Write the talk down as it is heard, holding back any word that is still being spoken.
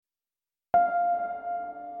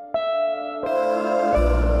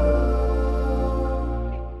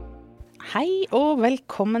Hei og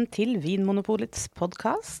velkommen til Vinmonopolets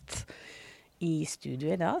podcast. I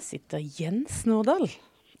studio I dag sitter Jens Nordahl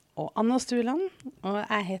og Anders Stueland, og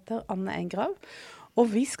jeg heter Anne Engrav. Og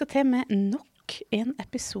vi skal til med nok en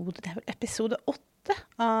episode, det vel episode 8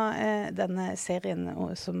 av denne serien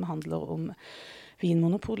som handler om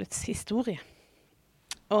Vinmonopolets historie.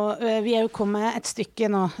 Og vi jo kommet et stykke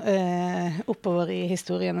nå oppover I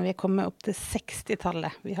historien, og vi kommet opp til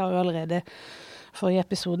 60-tallet. Vi har jo allerede, forrige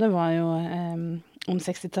episode var jo om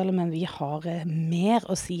 60-tallet, men vi har mer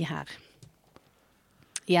å si her.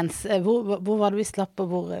 Jens, hvor var det vi slapp,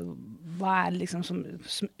 og hva det liksom som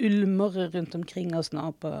ulmer rundt omkring oss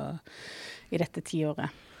nå I dette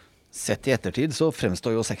 10-året? Sett I ettertid så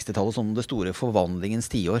fremstår jo 60-tallet som det store forvandlingens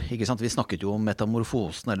tiår, ikke sant? Vi snakket jo om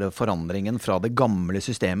metamorfosen eller forandringen fra det gamle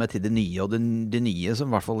systemet til det nye, og det nye, som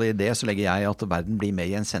I hvert fall I det, så legger jeg at verden blir mer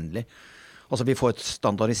gjenkjennelig. Altså vi får et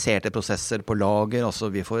standardiserte prosesser på lager, altså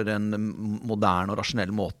vi får en moderne og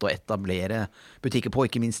rasjonell måte å etablere butikker på,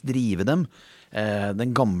 ikke minst drive dem.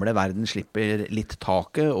 Den gamle verden slipper litt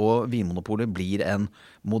taket, og Vinmonopolet blir en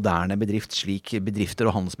moderne bedrift, slik bedrifter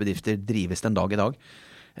og handelsbedrifter drives den dag I dag.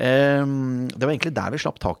 Det var egentlig der vi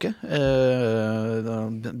slapp taket,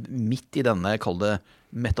 midt I denne, kall det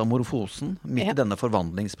metamorfosen, midt I denne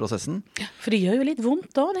forvandlingsprosessen. For det gjør jo litt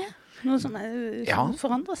vondt da, det. Noe som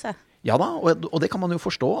forandrer seg. Ja da, og det kan man jo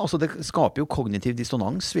forstå. Altså det skaper jo kognitiv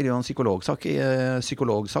dissonans, vil jo en psykolog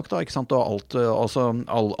sagt da, ikke sant? Og alt, altså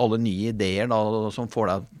alle nye ideer da, som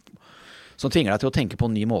tvinger deg til å tenke på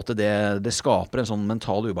en ny måte, det skaper en sånn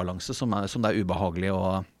mental ubalanse som det ubehagelig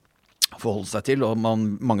å forholde seg til, og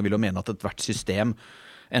mange vil jo mene at et hvert system,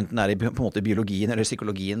 enten det på en måte biologien eller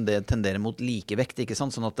psykologien, det tenderer mot likevekt, ikke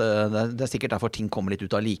sant? Sånn at det sikkert derfor ting kommer litt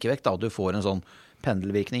ut av likevekt, da. Du får en sånn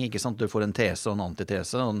pendelvirkning, ikke sant? Du får en tese og en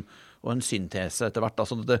antitese, og en syntese etter hvert.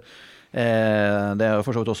 Altså det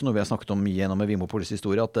for så vidt også noe vi har snakket om gjennom Vinmonopolets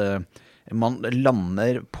historie, at man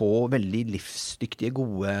lander på veldig livsdyktige,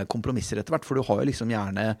 gode kompromisser etter hvert, for du har jo liksom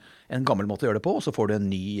gjerne en gammel måte å gjøre det på, og så får du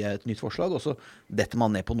et nytt forslag, og så detter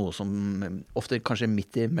man ned på noe som ofte kanskje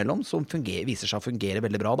midt imellom, som viser seg å fungere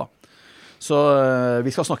veldig bra da. Så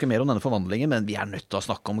vi skal snakke mer om denne forvandlingen, men vi nødt til å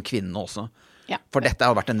snakke om kvinnene også. Ja. For dette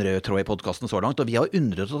har vært en rød tråd I podcasten så langt, og vi har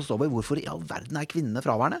undret oss over hvorfor I all verden kvinnene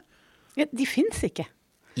fraværende. Ja, de finnes ikke.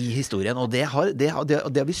 I historien, og det har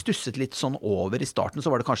vi stusset litt sånn over I starten,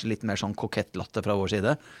 så var det kanskje litt mer sånn kokett latter fra vår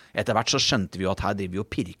side. Etter hvert så skjønte vi jo at her driver vi og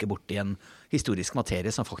pirker bort I en historisk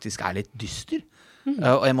materie som faktisk litt dyster.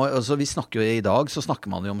 Og vi snakker jo I dag, så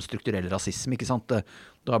snakker man jo om strukturell rasisme, ikke sant?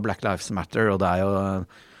 Det var Black Lives Matter, og det jo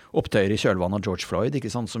opptøyer I kjølvannet av George Floyd,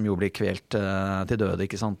 ikke sant? Som jo blir kvelt til døde,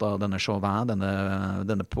 ikke sant? Av denne Chauvin,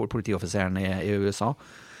 denne politioffiseren I USA.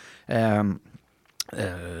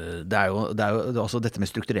 Det jo altså dette med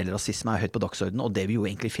strukturell rasisme høyt på dagsordenen, og det vi jo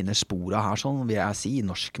egentlig finner spor av her, sånn vil jeg si, I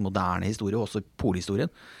norsk moderne historie, også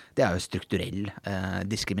polhistorien, det jo strukturell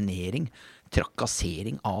diskriminering,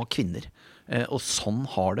 trakassering av kvinner, og sånn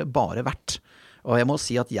har det bare vært. Og jeg må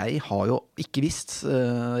si at jeg har jo ikke visst,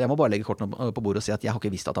 jeg må bare legge kortene på bordet og si at jeg har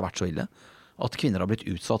ikke visst at det har vært så ille, at kvinner har blitt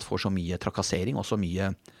utsatt for så mye trakassering og så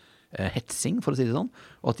mye hetsing, for å si det sånn,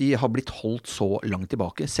 og at de har blitt holdt så langt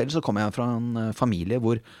tilbake. Selv så kommer jeg fra en familie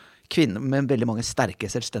hvor kvinner, med veldig mange sterke,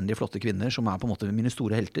 selvstendige, flotte kvinner, som på en måte mine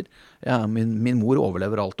store helter. Ja, min mor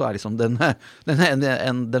overlever alt, og liksom den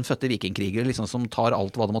fødte vikingkriger, liksom, som tar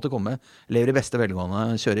alt hva det måtte komme, lever I beste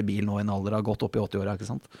velgående, kjører bil nå I en alder av godt opp I 80-åra, ikke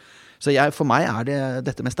sant? Så for meg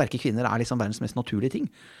dette med sterke kvinner liksom verdens mest naturlige ting.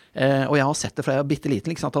 Og jeg har sett det fra jeg var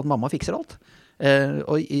bitteliten, ikke sant, at mamma fikser alt.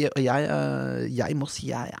 Og jeg må si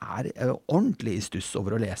jeg ordentlig I stuss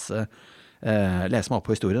over å lese meg opp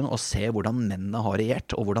på historien og se hvordan mennene har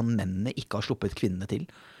regjert, og hvordan mennene ikke har sluppet kvinnene til.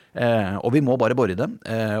 Og vi må bare bore det.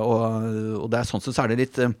 Og det sånn sett så det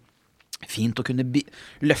litt fint å kunne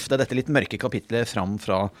løfte dette litt mørke kapitlet fram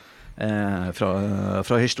fra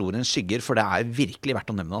historiens skygger, for det virkelig verdt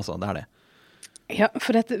å nevne, altså. Det det. Ja,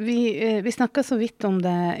 for vi snakket så vidt om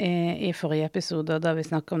det I forrige episode, da vi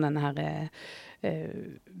snakket om denne her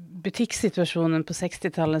butikksituasjonen på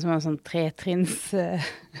 60-tallet, som var en sånn tretrinns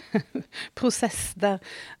prosess,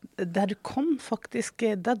 der du kom faktisk,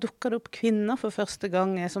 der dukket det opp kvinner for første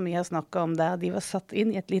gang, som vi har snakket om der, de var satt inn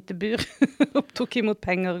I et lite bur, og tok imot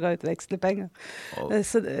penger og ga ut vekslepenger.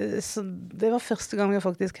 Så det var første gang vi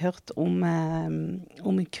faktisk hørt om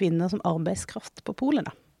kvinner som arbeidskraft på Polen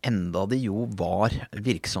da. Enda de jo var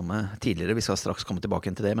virksomme tidligere, vi skal straks komme tilbake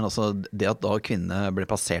til det, men altså det at da kvinnene ble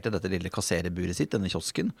plassert I dette lille kassereburet sitt, denne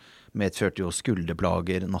kiosken, medførte jo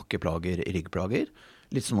skulderplager, nakkeplager, ryggplager,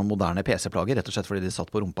 litt som moderne PC-plager, rett og slett fordi de satt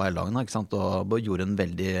på rumpa hele dagen, ikke sant? Og gjorde en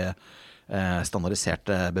veldig standardisert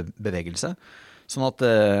bevegelse. Sånn at,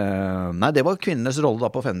 nei, det var kvinnenes rolle da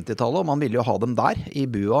på 50-tallet, og man ville jo ha dem der, i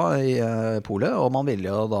bua i polet, og man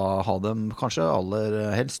ville jo da ha dem kanskje aller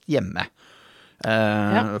helst hjemme.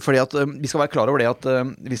 Fordi at vi skal være klar over det at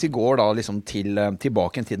hvis vi går da liksom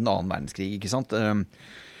tilbake til den annen verdenskrig, ikke sant?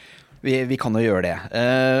 Vi kan jo gjøre det.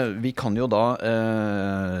 Vi kan jo da,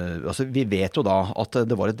 altså vi vet jo da at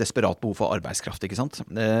det var et desperat behov for arbeidskraft, ikke sant?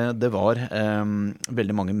 Det var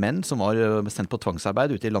veldig mange menn som var sendt på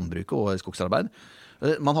tvangsarbeid ute i landbruket og skogsarbeid.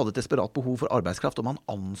 Man hadde et desperat behov for arbeidskraft, og man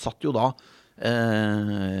ansatte jo da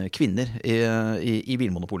kvinner i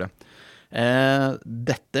Vinmonopolet.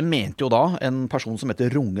 Dette mente jo da en person som heter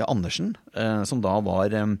Runge Andersen, som da var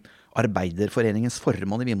Arbeiderforeningens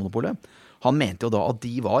formann i Vinmonopolet. Han mente jo da at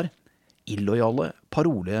de var illojale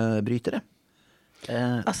parolebrytere.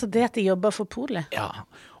 Altså det at de jobber for polet? Ja,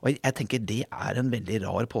 og jeg tenker det en veldig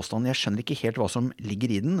rar påstand. Jeg skjønner ikke helt hva som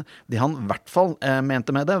ligger i den. Det han I hvert fall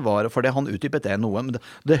mente med det var, fordi han utdypet det noe, men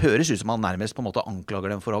det høres ut som han nærmest på en måte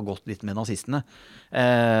anklager dem for å ha gått litt med nazistene.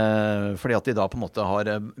 Fordi at de da på en måte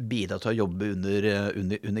har bidratt til å jobbe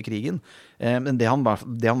under krigen. Men det han I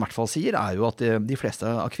hvert fall sier jo at de fleste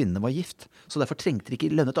av kvinnene var gift, så derfor trengte de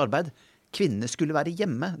ikke lønnet arbeid. Kvinnene skulle være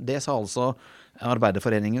hjemme, det sa altså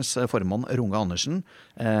Arbeiderforeningens formann Runge Andersen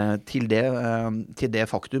til det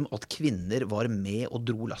faktum at kvinner var med og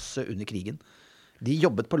dro lasset under krigen. De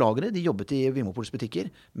jobbet på lageret, de jobbet I Vinmonopolets butikker,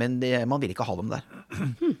 men man ville ikke ha dem der.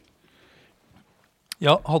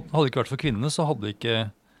 Ja, hadde det ikke vært for kvinnene, så hadde det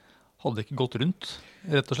ikke gått rundt,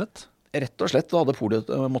 rett og slett. Rett og slett, da hadde polet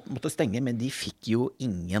måtte stenge, men de fikk jo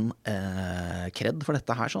ingen kred for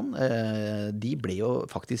dette her sånn. De ble jo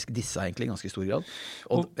faktisk dissa egentlig I ganske stor grad.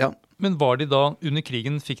 Ja. Men var de da, under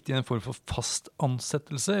krigen, fikk de en form for fast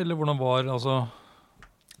ansettelse, eller hvordan var altså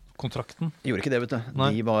kontrakten? De gjorde ikke det, vet du.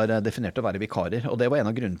 Nei. De var definert å være vikarer, og det var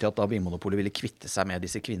en av grunnene til at da Vinmonopolet ville kvitte seg med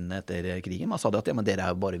disse kvinnene etter krigen. Man sa det at ja, men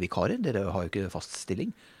dere jo bare vikarer, dere har jo ikke fast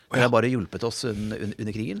stilling. Dere har bare hjulpet oss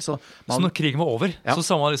under krigen. Så når krigen var over, så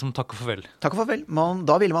sa man liksom takk og farvel? Takk og farvel.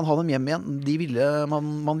 Da ville man ha dem hjem igjen.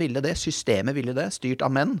 Man ville det, systemet ville det, styrt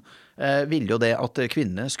av menn, ville jo det at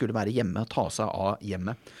kvinnene skulle være hjemme, ta seg av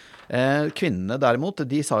hjemmet. Kvinnene derimot,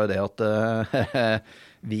 de sa jo det at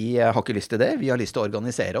vi har ikke lyst til det, vi har lyst til å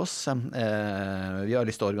organisere oss. Vi har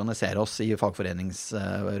lyst til å organisere oss I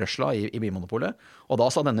fagforeningsrørsla I Vinmonopolet. Og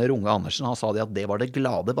da sa denne Runge Andersen, han sa det at det var det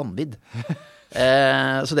glade vanvidd.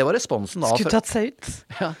 Så det var responsen da. Skulle tatt seg ut.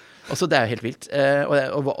 Ja, altså det jo helt vilt.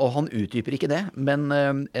 Og han utdyper ikke det, men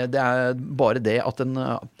det bare det at en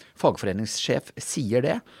fagforeningssjef sier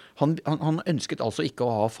det. Han ønsket altså ikke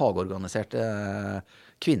å ha fagorganiserte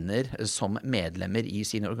kvinner som medlemmer I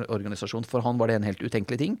sin organisasjon, for han var det en helt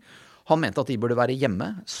utenkelig ting. Han mente at de burde være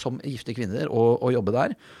hjemme som gifte kvinner og jobbe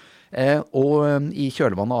der. Og I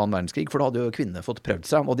kjølvannet av annen verdenskrig, for da hadde jo kvinnene fått prøvd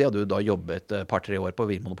seg, og de hadde jo da jobbet et par-tre år på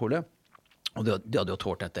Vinmonopolet. Og de hadde jo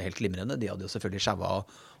tålt dette helt glimrende. De hadde jo selvfølgelig skjæva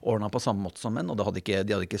ordna på samme måte som menn, og de hadde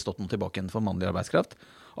ikke stått noe tilbake igjen for mannlig arbeidskraft.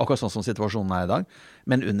 Akkurat sånn som situasjonen I dag.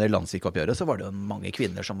 Men under landssvikoppgjøret så var det jo mange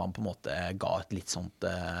kvinner som man på en måte ga et litt sånt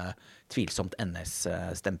tvilsomt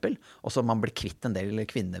NS-stempel. Og så man ble kvitt en del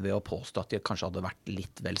kvinner ved å påstå at de kanskje hadde vært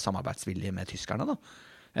litt vel samarbeidsvillige med tyskerne da.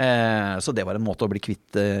 Så det var en måte å bli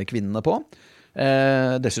kvitt kvinnene på.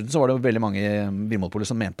 Dessuten så var det veldig mange Vinmonopolet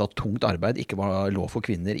som mente at tungt arbeid ikke var lov for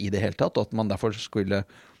kvinner I det hele tatt, og at man derfor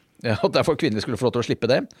kvinner skulle få lov til å slippe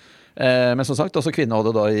det. Men som sagt, altså kvinner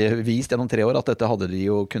hadde da vist gjennom 3 år at dette hadde de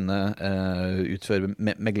jo kunne utføre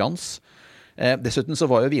med glans. Dessuten så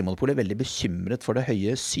var jo Vinmonopolet veldig bekymret for det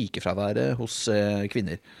høye sykefraværet hos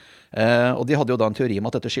kvinner. Og de hadde jo da en teori om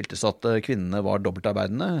at dette skyldtes at kvinnene var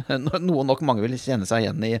dobbeltarbeidende. Noe nok mange vil kjenne seg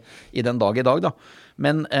igjen I den dag I dag da.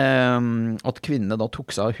 Men at kvinnene da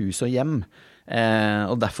tok seg av hus og hjem.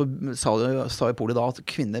 Og derfor sa jo polet da at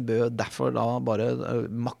kvinner bør derfor da bare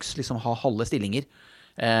maks liksom ha halve stillinger.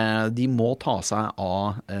 De må ta seg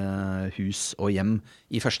av hus og hjem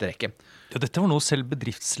I første rekke. Ja, dette var noe selv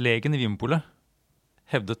bedriftslegen I Vinmonopolet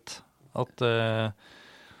hevdet, at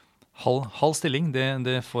halv stilling,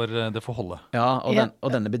 det får holde. Ja,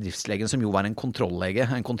 og denne bedriftslegen som jo var en kontrolllege.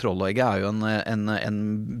 En kontrolllege jo en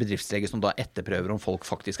bedriftslege som da etterprøver om folk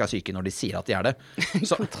faktisk syke når de sier at de det.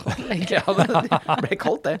 Kontrolllege? Ja, det ble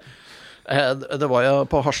kalt det. Det var jo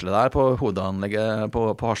på Hasle der, på hovedanlegget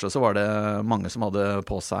på Hasle, så var det mange som hadde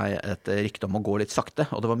på seg et rykte om å gå litt sakte,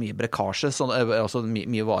 og det var mye brekkasje, altså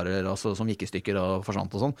mye varer altså, som gikk I stykker og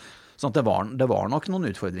forsvant og sånn. Sånn at det var nok noen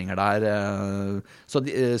utfordringer der, så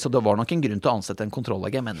det var nok en grunn til å ansette en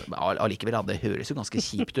kontrolllege, men allikevel, det høres jo ganske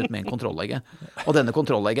kjipt ut med en kontrolllege. Og denne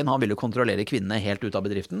kontrolllegen, han ville jo kontrollere kvinnene helt ut av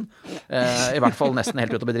bedriften, I hvert fall nesten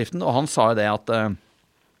helt ut av bedriften, og han sa jo det at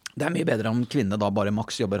Det mye bedre om kvinner da bare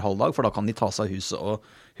maks jobber halv dag, for da kan de ta seg av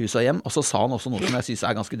hus og hjem. Og så sa han også noe som jeg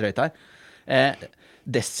synes ganske drøyt her.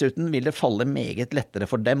 Dessuten vil det falle meget lettere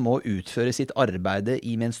for dem å utføre sitt arbeide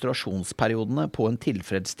i menstruasjonsperiodene på en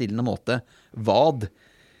tilfredsstillende måte. Vad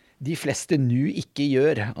de fleste nu ikke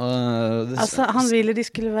gjør. Altså, han ville de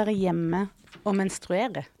skulle være hjemme og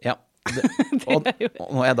menstruere. Ja. Og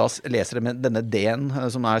når jeg da leser det med denne D-en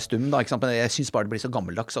som stum da, ikke sant? Men jeg synes bare det blir så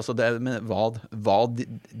gammeldags altså hva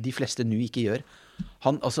de fleste nu ikke gjør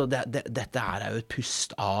altså dette her jo et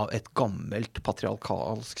pust av et gammelt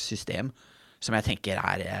patriarkalsk system som jeg tenker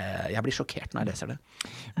jeg blir sjokkert når jeg leser det.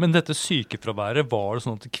 Men dette sykefraværet, var det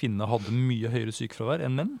sånn at kvinner hadde mye høyere sykefravær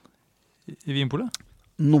enn menn i Vinmonopolet?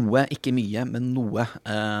 Noe, ikke mye, men noe.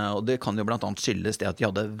 Og det kan jo blant annet skyldes det at de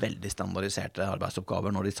hadde veldig standardiserte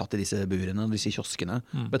arbeidsoppgaver når de satt i disse burene, disse kioskene,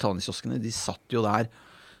 betalingskioskene. De satt jo der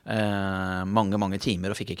mange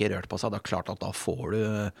timer og fikk ikke rørt på seg. Det klart at da får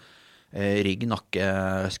du rygg, nakke,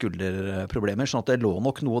 skulderproblemer, sånn at det lå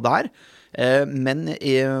nok noe der. Men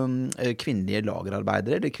kvinnelige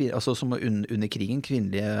lagerarbeidere, altså som under krigen,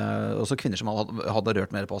 også kvinner som hadde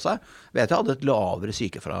rørt mer på seg, vet jeg hadde et lavere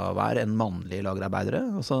sykefravær enn mannlige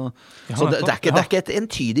lagerarbeidere. Altså, så det er ikke et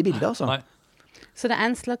entydig bilde, altså. Nei. Så det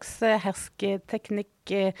en slags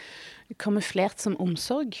hersketeknikk kamuflert som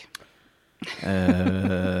omsorg?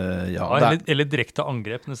 Ja, eller direkte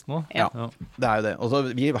angrep nesten nå. Ja, det jo det. Og så,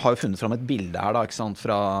 vi har jo funnet fram et bilde her da, ikke sant,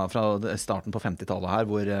 fra starten på 50-tallet her,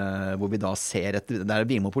 hvor vi da ser det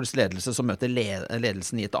Vinmonopolets ledelse som møter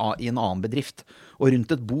ledelsen i en annen bedrift. Og rundt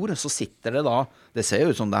et bord så sitter det da, det ser jo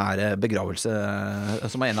ut som det begravelse,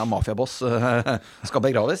 som en av mafiaboss skal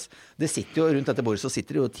begraves. Det sitter jo rundt dette bordet så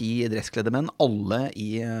sitter det jo 10 dresskledde menn, alle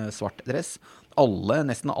i svart dress.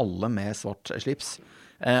 Nesten alle med svart slips.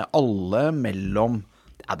 Alle mellom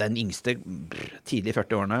den yngste tidlig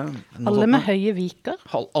 40-årene. Alle med høye viker?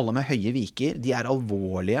 Alle med høye viker. De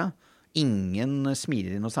alvorlige. Ingen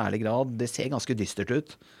smiler i noe særlig grad. Det ser ganske dystert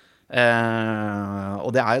ut.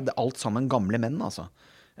 Og det alt sammen gamle menn, altså.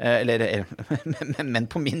 Eller menn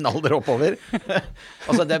på min alder oppover.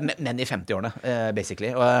 Altså det menn i 50-årene, basically.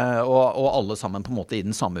 Og alle sammen på en måte i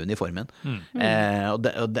den samme uniformen. Og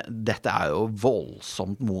dette jo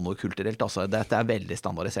voldsomt monokulturelt. Altså. Dette veldig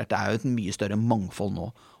standardisert. Det jo et mye større mangfold nå.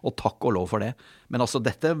 Og takk og lov for det. Men altså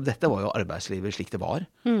dette var jo arbeidslivet slik det var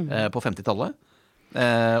på 50-tallet.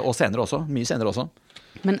 Og senere også. Mye senere også.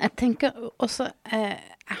 Men jeg tenker også,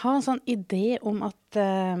 jeg har en sånn idé om at,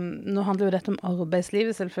 nå handler jo dette om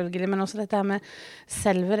arbeidslivet selvfølgelig, men også dette her med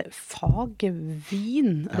selve faget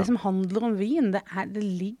vin, det som handler om vin, det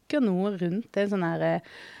ligger noe rundt det, sånn her,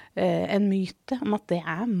 en myte om at det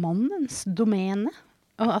mannens domene.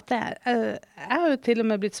 Og at jeg har jo til og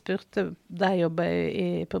med blitt spurt, da jeg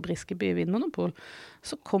jobbet på Briskeby Vinmonopol,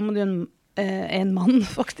 så kommer det jo en mann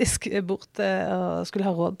faktisk bort og skulle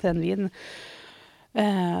ha råd til en vin,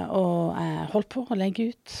 og jeg holdt på å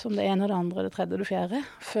legge ut om det ene og det andre, det tredje og det fjerde,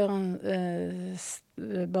 før han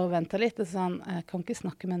bare ventet litt og sa han, jeg kan ikke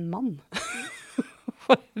snakke med en mann.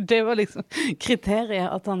 For det var liksom kriteriet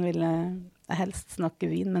at han ville helst snakke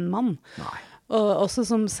vin med en mann. Nei. Og også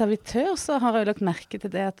som servitør så har jeg lagt merke til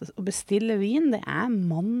det at å bestille vin, det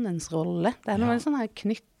mannens rolle. Det noe sånn her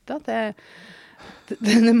knyttet til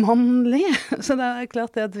den mannlige. Så det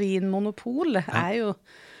klart det at Vinmonopolet jo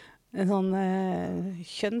en sånn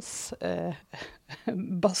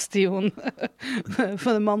kjønnsbastion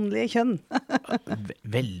for det mannlige kjønn.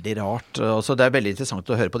 Veldig rart. Altså, det veldig interessant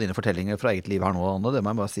å høre på dine fortellinger fra eget liv her nå, Anne, det må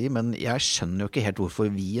jeg bare si. Men jeg skjønner jo ikke helt hvorfor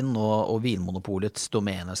vin og Vinmonopolets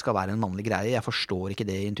domene skal være en mannlig greie. Jeg forstår ikke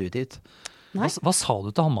det intuitivt. Hva sa du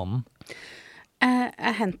til han mannen?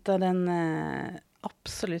 Jeg hentet den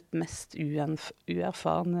absolutt mest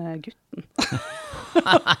uerfarne gutten.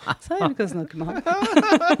 Så jeg kan snakke med han.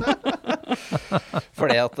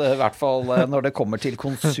 Fordi at i hvert fall når det kommer til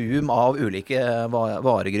konsum av ulike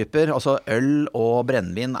varegrupper, altså øl og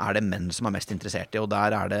brennvin det menn som mest interessert i, og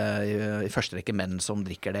der det i første rekke menn som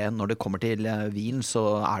drikker det. Når det kommer til vin,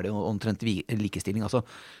 så det jo omtrent likestilling. Altså,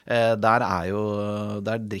 der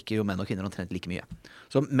drikker jo menn og kvinner omtrent like mye.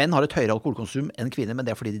 Så menn har et høyere alkoholkonsum enn kvinner, men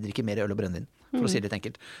det fordi de drikker mer øl og brennvin, for å si det litt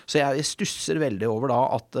enkelt. Så jeg stusser veldig over da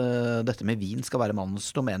at dette med vin skal være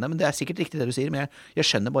mannens domene, men det sikkert riktig det du sier, men jeg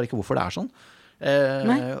skjønner bare ikke hvorfor det sånn.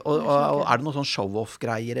 Og det noen sånn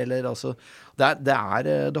show-off-greier, eller altså, det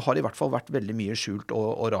har i hvert fall vært veldig mye skjult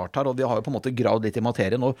og rart her, og vi har jo på en måte gravd litt i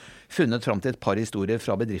materien og funnet frem til et par historier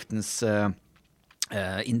fra bedriftens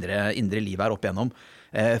indre liv her opp igjennom,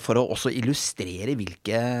 for å også illustrere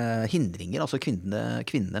hvilke hindringer altså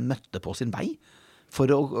kvinnene møtte på sin vei, for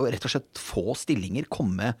å rett og slett få stillinger,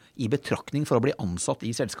 komme i betraktning for å bli ansatt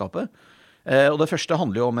i selskapet. Og det første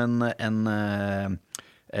handler jo om en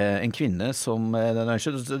kvinne som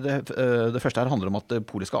det første her handler om at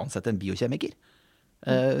Polet skal ansette en biokjemiker.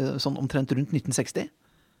 Sånn omtrent rundt 1960.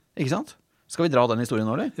 Ikke sant? Skal vi dra den historien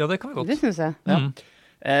nå, eller? Ja, det kan vi godt. Det synes jeg. Ja.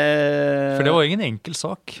 For det var ingen enkel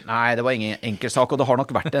sak. Nei, det var ingen enkel sak, og det har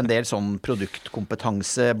nok vært en del sånn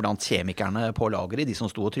produktkompetanse blant kjemikerne på lageret, de som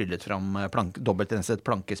stod og tryllet fram dobbeltrenset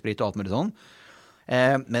plankesprit og alt mulig sånn.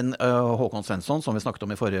 Men Håkon Svensson, som vi snakket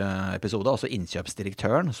om i forrige episode, altså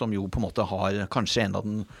innkjøpsdirektøren, som jo på en måte har kanskje en av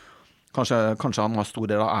den Kanskje han har stor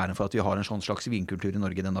del av æren for at vi har en sånn slags vinkultur i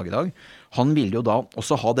Norge den dag i dag. Han ville jo da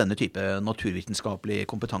også ha denne type naturvitenskapelig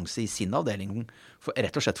kompetanse i sin avdeling,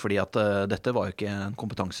 rett og slett fordi at dette var jo ikke en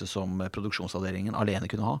kompetanse som produksjonsavdelingen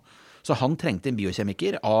alene kunne ha. Så han trengte en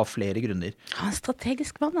biokjemiker av flere grunner. Han er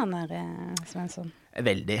strategisk mann, han der, Svensson.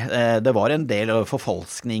 Veldig. Det var en del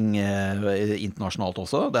forfalskning internasjonalt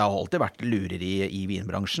også. Det har alltid vært lureri i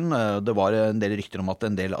vinbransjen. Det var en del rykter om at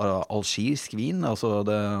en del algerisk vin,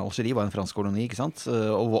 Algerie var en fransk koloni, ikke sant?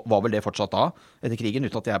 Og var vel det fortsatt da, etter krigen,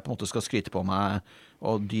 uten at jeg på en måte skal skryte på meg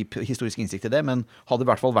og dyp historisk innsikt i det, men hadde i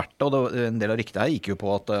hvert fall vært det, og en del av ryktet her gikk jo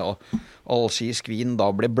på at algerisk vin da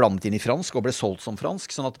ble blandet inn i fransk og ble solgt som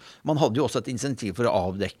fransk, sånn at man hadde jo også et insentiv for å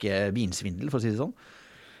avdekke vinsvindel, for å si det sånn.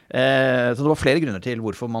 Så det var flere grunner til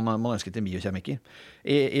hvorfor man ønsket en biokjemiker.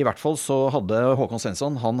 I hvert fall så hadde Håkon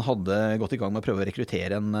Svensson, han hadde gått i gang med å prøve å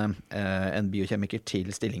rekruttere en biokjemiker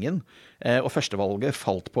til stillingen. Og førstevalget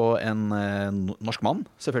falt på en norsk mann,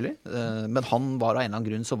 selvfølgelig. Men han var av en eller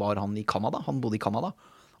annen grunn så var han i Kanada. Han bodde i Kanada.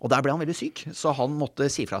 Og der ble han veldig syk, så han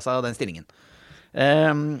måtte si fra seg den stillingen.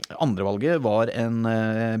 Andre valget var en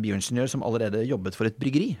bioingeniør som allerede jobbet for et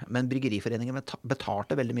bryggeri, men bryggeriforeningen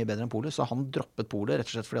betalte veldig mye bedre enn Polet, så han droppet Polet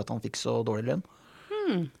rett og slett fordi at han fikk så dårlig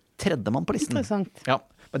lønn. Tredje mann på listen. Interessant. Ja,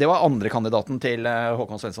 men det var andre kandidaten til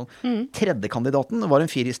Håkon Svensson. Tredje kandidaten var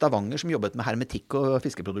en fyr i Stavanger som jobbet med hermetikk og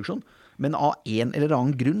fiskeproduksjon, men av en eller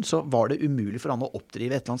annen grunn så var det umulig for han å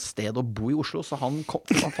oppdrive et eller annet sted og bo i Oslo, så han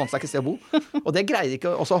fant seg ikke sted å bo. Og det greide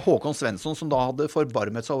ikke også Håkon Svensson, som da hadde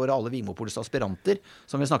forbarmet seg over alle Vinmonopolets aspiranter,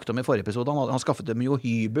 som vi snakket om i forrige episode. Han skaffet dem jo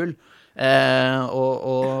hybel,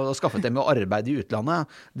 og skaffet dem jo arbeid i utlandet.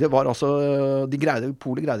 Det var altså,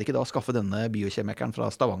 Polet greide ikke da å skaffe denne biokjemikeren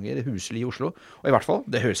fra Stavanger huslig i Oslo. Og i hvert fall,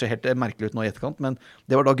 det høres jo helt merkelig ut nå i etterkant, men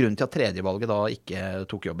det var da grunnen til at tredjevalget da ikke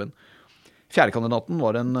tok jobben. Fjerdekandidaten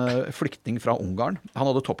var en flyktning fra Ungarn. Han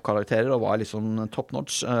hadde toppkarakterer og var liksom top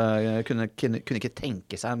notch. Kunne ikke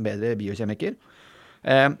tenke seg en bedre biokjemiker.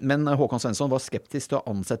 Men Håkon Svensson var skeptisk til å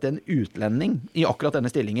ansette en utlending i akkurat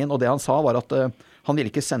denne stillingen, og det han sa var at han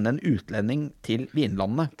ville ikke sende en utlending til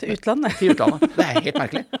vinlandene. Til utlandet? Til utlandet. Det er helt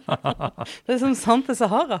merkelig. Det er som sant til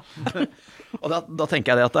Sahara. Og da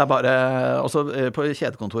tenker jeg det at det er bare, altså på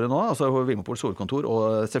kjedekontoret nå, altså Vinmonopolets hovedkontor,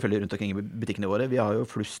 og selvfølgelig rundt omkring i butikkene våre, vi har jo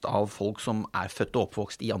flust av folk som er født og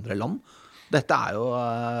oppvokst i andre land. Dette er jo,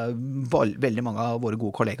 veldig mange av våre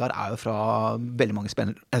gode kollegaer er jo fra veldig mange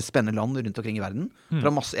spennende land rundt omkring i verden.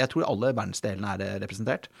 Jeg tror alle verdensdelene er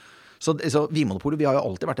representert. Så Vinmonopolet, vi har jo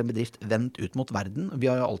alltid vært en bedrift vendt ut mot verden. Vi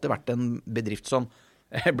har jo alltid vært en bedrift som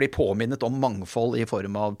blir påminnet om mangfold i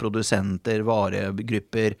form av produsenter,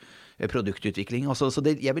 varegrupper, produktutvikling. Altså, så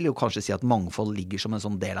jeg vil jo kanskje si at mangfold ligger som en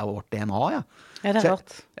sånn del av vårt DNA. Ja, ja det er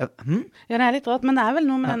rart. Ja, det er litt rart, men det er vel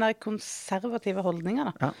noe med den der konservative holdningen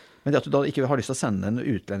da. Ja. Men det at du da ikke har lyst til å sende en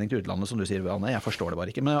utlending til utlandet, som du sier, Anne, jeg forstår det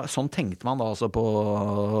bare ikke. Men sånn tenkte man da altså på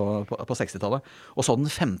 60-tallet. Og så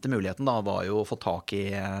den femte muligheten da var jo å få tak i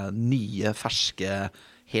nye, ferske,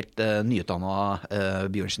 helt nyutdannede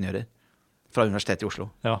bioingeniører fra Universitetet i Oslo.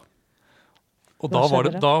 Ja. Og da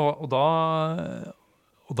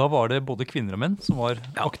var det både kvinner og menn som var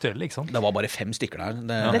aktuelle, ikke sant? Det var bare 5 stykker der.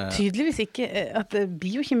 Det er tydeligvis ikke at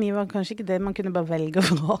biokjemi var kanskje ikke det man kunne bare velge å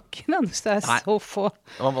vrake. Det er så få.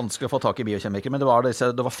 Det var vanskelig å få tak i biokjemikere, men det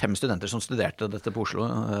var 5 studenter som studerte dette på Oslo,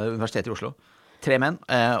 Universitetet i Oslo. 3 menn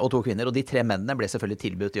og 2 kvinner, og de 3 mennene ble selvfølgelig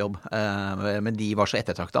tilbudt jobb, men de var så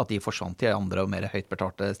ettertraktet at de forsvant til andre og mer høyt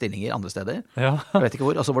betalte stillinger andre steder. Ja. Jeg vet ikke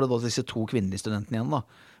hvor. Og så var det da disse 2 kvinnelige studentene igjen da,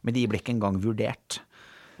 men de ble ikke engang vurdert.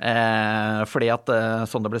 Fordi at,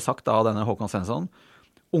 som det ble sagt av denne Håkon Svensson,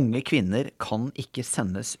 unge kvinner kan ikke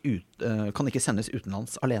sendes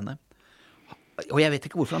utenlands alene. Og jeg vet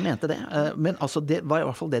ikke hvorfor han mente det, men altså det var i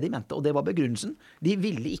hvert fall det de mente, og det var begrunnelsen. De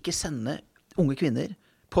ville ikke sende unge kvinner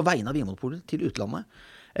på vegne av Vinmonopolet til utlandet.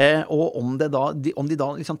 Og om de da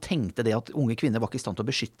liksom tenkte det at unge kvinner var ikke i stand til å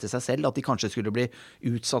beskytte seg selv, at de kanskje skulle bli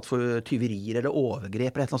utsatt for tyverier eller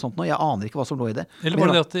overgrep eller et eller annet sånt nå. Jeg aner ikke hva som lå i det. Eller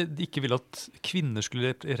var det at de ikke ville at kvinner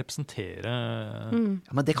skulle representere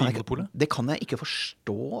Vinmonopolet? Det kan jeg ikke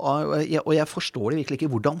forstå, og jeg forstår det virkelig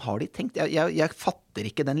ikke. Hvordan har de tenkt? Jeg fatter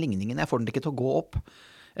ikke den ligningen, jeg får den ikke til å gå opp.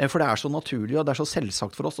 For det så naturlig, og det så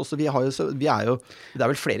selvsagt for oss. Også, det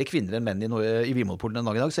vel flere kvinner enn menn i Vinmonopolet en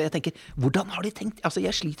dag i dag, så jeg tenker, hvordan har de tenkt? Altså,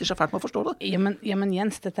 jeg sliter så fælt med å forstå det. Ja, men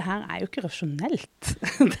Jens, dette her jo ikke rasjonelt.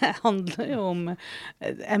 Det handler jo om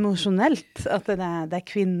emosjonelt, at det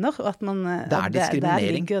kvinner, og at man... Det diskriminering.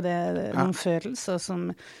 Der ligger det noen følelser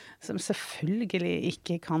som selvfølgelig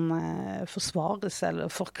ikke kan forsvares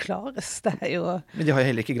eller forklares. Det jo... Men de har jo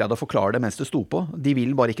heller ikke greid å forklare det mens det sto på. De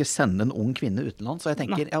vil bare ikke sende en ung kvinne utenlands, så jeg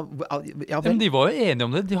tenker... Men de var jo enige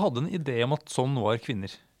om det. De hadde en idé om at sånn var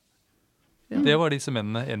kvinner. Ja. Det var disse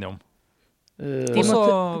mennene enige om. De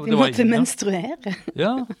måtte menstruere.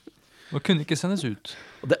 Ja, og kunne ikke sendes ut.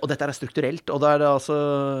 Og dette strukturelt, og det altså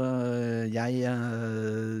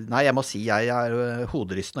jeg må si jeg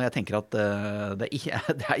hoderystende, og jeg tenker at det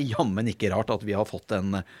jammen ikke rart at vi har fått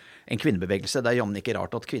en kvinnebevegelse. Det jammen ikke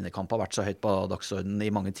rart at Kvinnekamp har vært så høyt på dagsordenen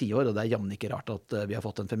i mange tiår, og det jammen ikke rart at vi har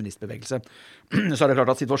fått en feministbevegelse. Så det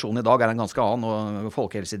klart at situasjonen i dag en ganske annen, og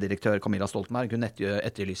folkehelsedirektør Camilla Stoltenberg, hun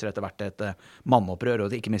etterlyser etter hvert et mannopprør,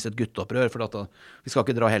 og ikke minst et gutteopprør, for vi skal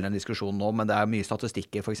ikke dra hele den diskusjonen nå, men det mye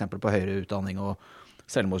statistikker, for eksempel på høyere utdanning og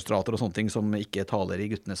selvmordsrater og sånne ting som ikke taler i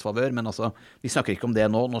guttenes favør, men altså, vi snakker ikke om det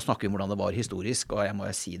nå snakker vi om hvordan det var historisk, og jeg må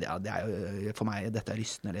jo si det jo for meg, dette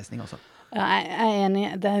rystende lesning, altså. Ja, jeg enig,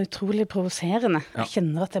 det utrolig provoserende. Ja. Jeg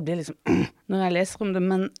kjenner at jeg blir liksom, når jeg leser om det,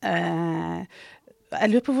 men jeg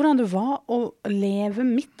lurer på hvordan det var å leve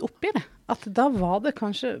midt oppi det. At da var det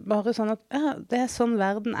kanskje bare sånn at det sånn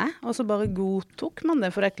verden og så bare godtok man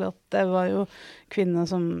det, for det klart, det var jo kvinner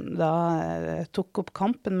som da tok opp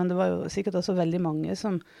kampen, men det var jo sikkert også veldig mange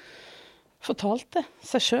som fortalte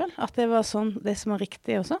seg selv at det var sånn det som var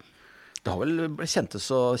riktig også. Det har vel kjentes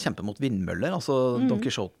å kjempe mot vindmøller, altså Don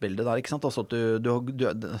Quixote-bildet der, ikke sant? Altså at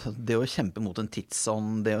det å kjempe mot en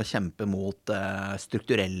tidsånd, det å kjempe mot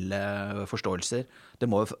strukturelle forståelser, det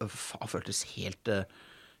må jo ha føltes helt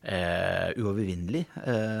uovervinnelig.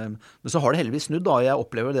 Men så har det heldigvis snudd da. Jeg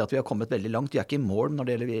opplever det at vi har kommet veldig langt. Vi ikke i mål når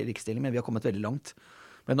det gjelder likestilling, men vi har kommet veldig langt.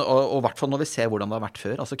 Men, og i hvert fall når vi ser hvordan det har vært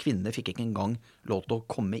før. Altså kvinner fikk ikke engang lov til å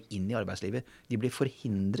komme inn i arbeidslivet. De ble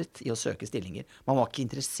forhindret i å søke stillinger. Man var ikke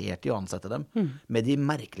interessert i å ansette dem med de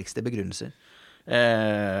merkeligste begrunnelser.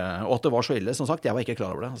 Og at det var så ille, som sagt, jeg var ikke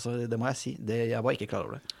klar over det. Altså, det må jeg si. Jeg var ikke klar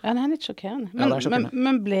over det. Ja, det litt sjokkerende.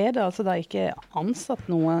 Men ble det altså da ikke ansatt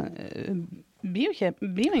noe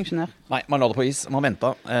bioingeniør? Nei, man la det på is. Man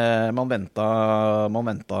venta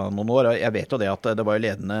noen år. Jeg vet jo det at det var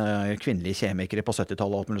ledende kvinnelige kjemikere på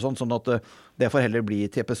 70-tallet og alt mulig sånt, sånn at det får heller bli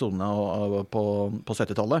til episodene på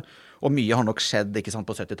 70-tallet. Og mye har nok skjedd, ikke sant,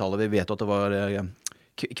 på 70-tallet. Vi vet jo at det var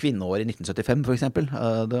kvinneår i 1975 for eksempel,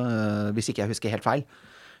 hvis ikke jeg husker helt feil.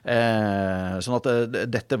 Sånn at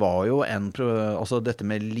dette var jo altså dette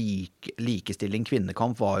med likestilling,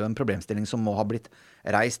 kvinnekamp var jo en problemstilling som må ha blitt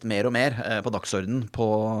reist mer og mer på dagsordenen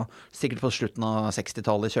sikkert på slutten av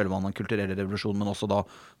 60-tallet, kjølvannet av kulturelle revolusjon, men også da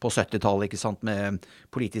på 70-tallet, ikke sant, med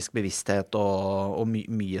politisk bevissthet og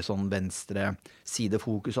mye sånn venstre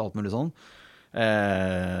sidefokus og alt mulig sånn.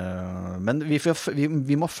 Men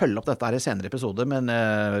vi må følge opp dette her i senere episoder, men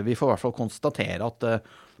vi får i hvert fall konstatere at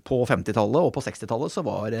på 50-tallet og på 60-tallet så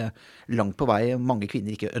var langt på vei mange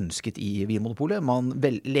kvinner ikke ønsket i Vinmonopolet.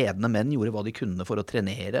 Ledende menn gjorde hva de kunne for å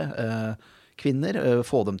trenere kvinner,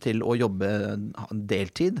 få dem til å jobbe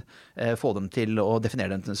deltid, få dem til å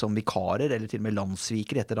definere dem som vikarer eller til og med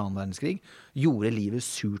landssvikere etter annen verdenskrig, gjorde livet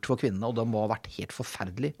surt for kvinnene, og det må ha vært helt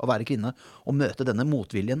forferdelig å være kvinne og møte denne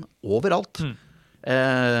motviljen overalt.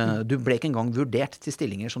 Du ble ikke engang vurdert til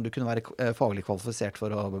stillinger som du kunne være faglig kvalifisert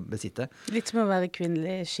for å besitte. Litt som å være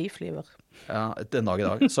kvinnelig skiflyver. Ja, den dag i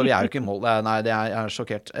dag. Så vi jo ikke i mål. Nei, det er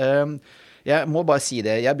sjokkert. Jeg må bare si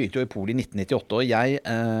det. Jeg begynte jo i Pol i 1998, og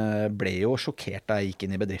jeg ble jo sjokkert da jeg gikk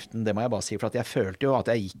inn i bedriften. Det må jeg bare si, for at jeg følte jo at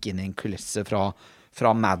jeg gikk inn i en kulisse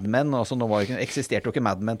fra Mad Men. Altså, eksisterte jo ikke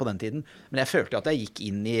Mad Men på den tiden, men jeg følte jo at jeg gikk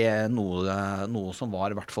inn i noe som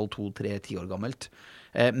var i hvert fall 2-3 år gammelt.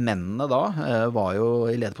 Mennene da var jo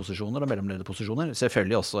i lederposisjoner og mellomlederposisjoner,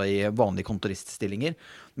 selvfølgelig også i vanlige kontoriststillinger,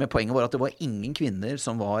 men poenget var at det var ingen kvinner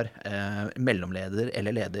som var mellomleder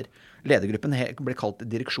eller leder. Ledergruppen ble kalt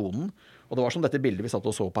direksjonen, og det var som dette bildet vi satt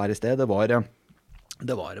og så på her i sted.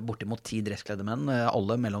 Det var bortimot 10 dresskledde menn,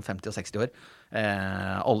 alle mellom 50 og 60 år,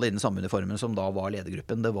 alle i den samme uniformen som da var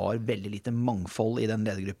ledergruppen. Det var veldig lite mangfold i den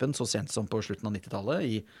ledergruppen, så sent som på slutten av 90-tallet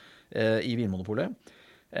i Vinmonopolet.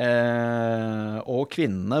 Og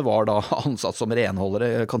kvinnene var da ansatt som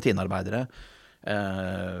renholdere, kantinearbeidere,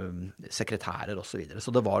 sekretærer og så videre.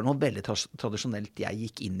 Så det var noe veldig tradisjonelt jeg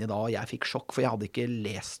gikk inn i da, og jeg fikk sjokk, for jeg hadde ikke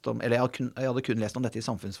lest om, eller jeg hadde kun lest om dette i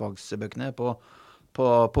samfunnsfagsbøkene på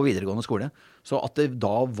på videregående skole. Så at det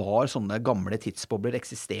da var sånne gamle tidsbobler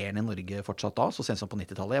eksisterende i Norge fortsatt da, så sent som på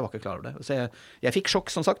 90-tallet, jeg var ikke klar over det. Så jeg fikk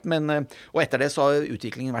sjokk, som sagt, og etter det så har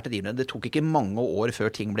utviklingen vært rivende. Det tok ikke mange år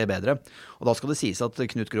før ting ble bedre. Og da skal det sies at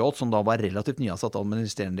Knut Gråth, som da var relativt nyansatt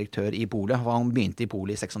administrerende direktør i Polet, han begynte i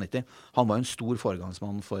Polet i 96, han var en stor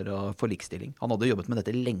foregangsmann for likestilling. Han hadde jobbet med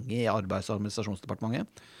dette lenge i Arbeids- og administrasjonsdepartementet.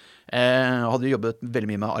 Hadde jobbet veldig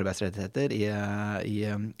mye med arbeidsrettigheter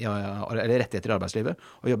eller rettigheter i arbeidslivet,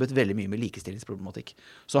 og jobbet veldig mye med likestillingsproblematikk.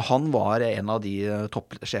 Så han var en av de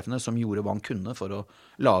toppsjefene som gjorde hva han kunne for å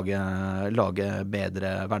lage bedre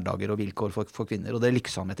hverdager og vilkår for kvinner, og det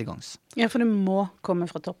lykkes han med til gangs. Ja, for det må komme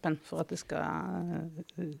fra toppen for at det skal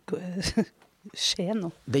skje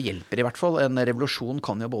noe. Det hjelper i hvert fall. En revolusjon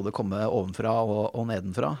kan jo både komme ovenfra og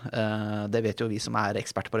nedenfra. Det vet jo vi som er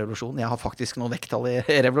ekspert på revolusjon. Jeg har faktisk noe vekttall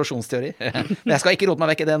i revolusjonsteori. Jeg skal ikke rote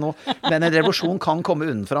meg vekk i det nå. Men en revolusjon kan komme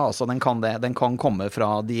unnenfra. Altså, den kan det. Den kan komme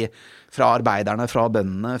fra arbeiderne, fra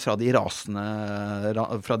bøndene, fra de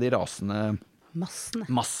rasende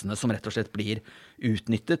massene som rett og slett blir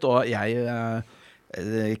utnyttet. Og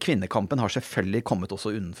Kvinnekampen har selvfølgelig kommet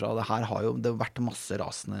også unnenfra. Det her har jo det vært masse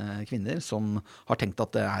rasende kvinner som har tenkt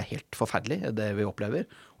at det er helt forferdelig, det vi opplever.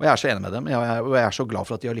 Og jeg er så enig med dem, og jeg er så glad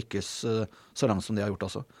for at de har lykkes så langt som de har gjort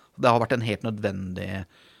også. Det har vært en helt nødvendig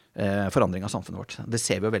forandring av samfunnet vårt. Det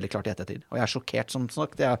ser vi jo veldig klart i ettertid. Og jeg er sjokkert, som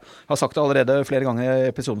sagt. Jeg har sagt det allerede flere ganger i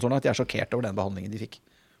episoden sånn, at jeg er sjokkert over den behandlingen de fikk.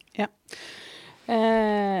 Ja.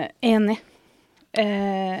 Enig.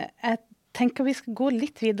 Jeg tenker vi skal gå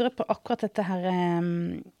litt videre på akkurat dette her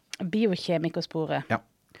biokjemikersporet. Ja.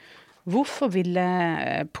 Hvorfor ville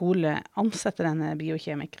Polet ansette denne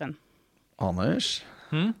biokjemikeren? Anders?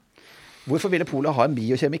 Hvorfor ville Polet ha en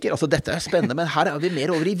biokjemiker? Altså, dette er spennende, men her er vi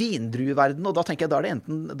mer over i vindrueverdenen, og da tenker jeg, da er det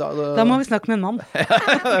enten... Da må vi snakke med en mann.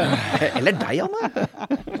 Eller deg, Anne.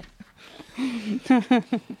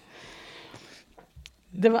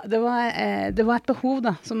 Det var et behov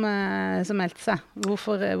da, som meldte seg.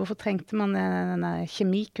 Hvorfor trengte man denne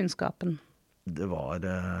kjemikunnskapen? Det var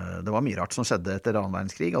mye rart som skjedde etter annen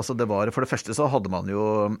verdenskrig. Altså for det første så hadde man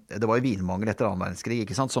jo, det var jo vinmangel etter annen verdenskrig,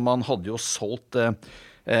 ikke sant? Så man hadde jo solgt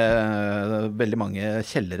veldig mange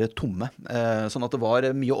kjellere tomme. Sånn at det var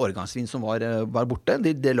mye årgangsvin som var borte.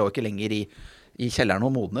 Det lå ikke lenger i kjelleren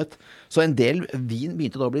og modnet. Så en del vin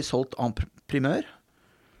begynte da å bli solgt en primør.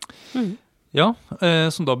 Ja,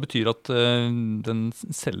 som da betyr at den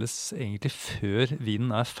selges egentlig før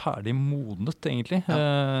vinen er ferdig modnet, egentlig,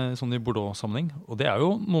 sånn i Bordeaux-sammenheng. Og det er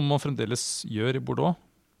jo noe man fremdeles gjør i Bordeaux.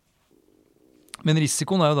 Men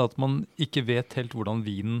risikoen er jo da at man ikke vet helt hvordan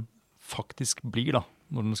vinen faktisk blir da,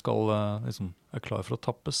 når den skal, er klar for å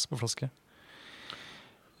tappes på flaske.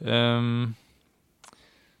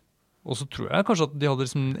 Og så tror jeg kanskje at de hadde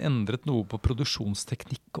endret noe på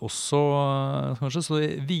produksjonsteknikk også, kanskje, så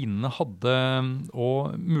vinene hadde,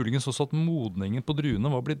 og muligens også at modningen på druene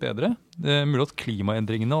var blitt bedre. Det er mulig at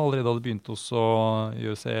klimaendringene allerede hadde begynt også å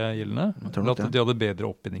gjøre seg gjeldende, at de hadde bedre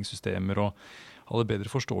oppbindingssystemer og hadde bedre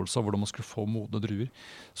forståelse av hvordan man skulle få modne druer.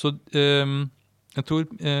 Så jeg tror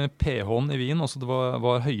pH-en i vinen, altså det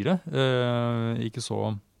var høyere, ikke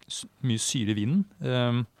så mye syre i vinen,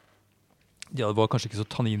 de var kanskje ikke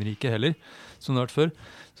så tanninrike heller, som det har vært før.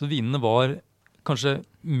 Så vinene var kanskje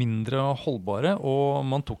mindre holdbare, og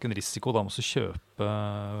man tok en risiko da med å kjøpe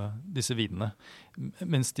disse vinene,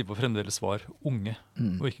 mens de fremdeles var unge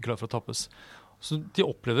og ikke klare for å tappes. Så de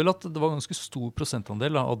opplevde vel at det var ganske stor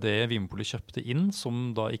prosentandel av det Vinmonopolet kjøpte inn,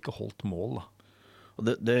 som da ikke holdt mål da. Og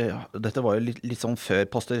dette var jo litt sånn før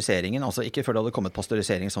pasteuriseringen, altså ikke før det hadde kommet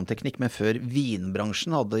pasteurisering som teknikk, men før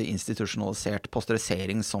vinbransjen hadde institusjonalisert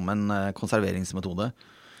pasteurisering som en konserveringsmetode.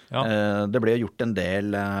 Ja. Det ble gjort en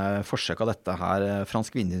del forsøk av dette her.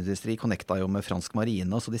 Fransk vinindustri connecta jo med fransk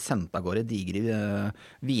marine, så de sendte av gårde digre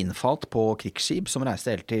vinfat på krigsskip som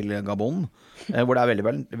reiste helt til Gabon, hvor det er veldig,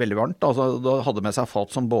 veldig varmt. Altså, da hadde med seg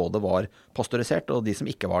fat som både var pasteurisert og de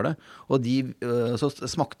som ikke var det. Og så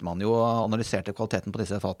smakte man jo og analyserte kvaliteten på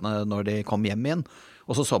disse fatene når de kom hjem igjen.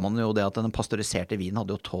 Og så man jo det at den pasteuriserte vinen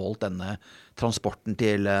hadde jo tålt denne transporten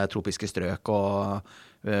til tropiske strøk, og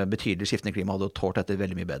betydelig skiftende klima hadde jo tålt dette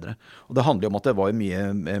veldig mye bedre. Og det handler jo om at det var mye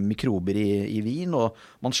mikrober i vin, og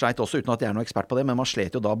man sleit også, uten at jeg er noen ekspert på det, men man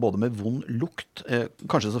slet jo da både med vond lukt,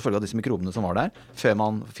 kanskje selvfølgelig av disse mikrobene som var der, før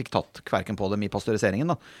man fikk tatt kverken på dem i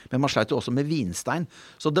pasteuriseringen da. Men man sleit jo også med vinstein.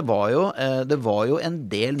 Så det var jo en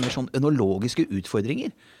del mer sånn ønologiske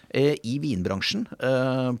utfordringer i vinbransjen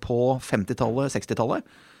på 50-tallet, 60-tallet,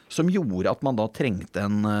 som gjorde at man da trengte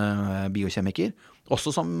en biokjemiker,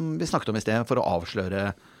 også som vi snakket om i sted, for å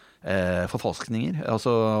avsløre forfalskninger.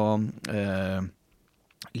 Altså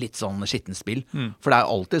litt sånn skittenspill. For det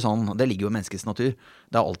alltid sånn, det ligger jo i menneskets natur.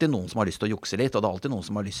 Det alltid noen som har lyst til å jukse litt, og det alltid noen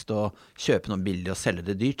som har lyst til å kjøpe noe billig og selge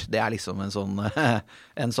det dyrt. Det liksom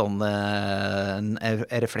en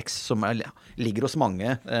refleks som ligger hos mange,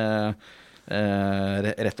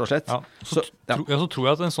 rett og slett. Ja, så tror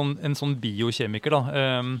jeg at en sånn biokjemiker da,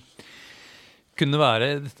 kunne være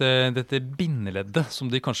dette bindeleddet som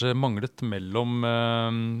de kanskje manglet mellom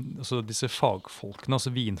altså disse fagfolkene, altså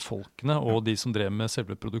vinfolkene, og de som drev med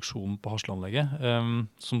selve produksjonen på Hasleanlegget,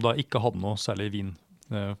 som da ikke hadde noe særlig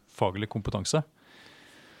vinfaglig kompetanse.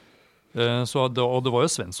 Og det var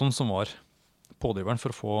jo Svensson som var pådriveren for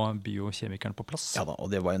å få biokjemikeren på plass. Ja da, og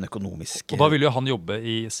det var en økonomisk... Og da ville jo han jobbe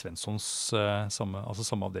i Svenssons samme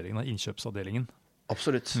avdelingen, innkjøpsavdelingen.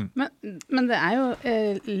 Absolutt. Men det jo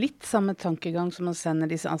litt samme tankegang som å sende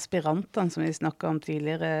disse aspirantene som vi snakket om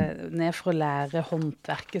tidligere, ned for å lære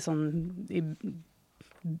håndverket sånn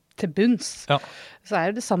til bunns. Ja. Så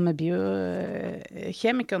jo det samme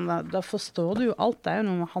biokjemikeren. Da forstår du jo alt. Det jo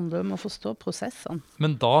noe som handler om å forstå prosessene.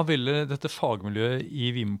 Men da ville dette fagmiljøet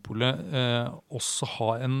i Vinmonopolet også ha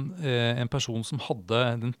en person som hadde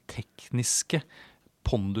den tekniske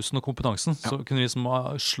pondusen og kompetansen, så kunne de liksom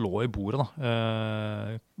slå i bordet da.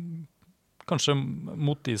 Kanskje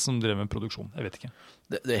mot de som drev med produksjon, jeg vet ikke.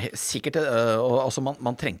 Det sikkert, og altså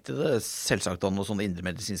man trengte det selvsagt av noen sånne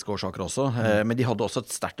indremedisinske årsaker også, men de hadde også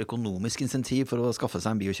et sterkt økonomisk insentiv for å skaffe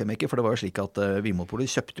seg en biokjemiker, for det var jo slik at Vinmonopolet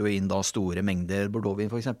kjøpte jo inn da store mengder Bordeauxvin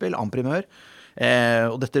for eksempel, en primør,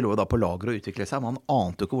 og dette lå jo da på lager å utvikle seg. Man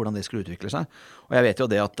ante jo ikke hvordan det skulle utvikle seg. Og jeg vet jo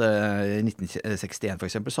det at i 1961 for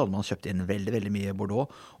eksempel så hadde man kjøpt inn veldig, veldig mye Bordeaux,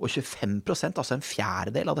 og 25%, altså en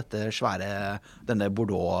fjerdedel av denne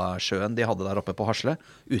Bordeaux-sjøen de hadde der oppe på Hasle,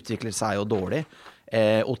 utviklet seg jo dårlig,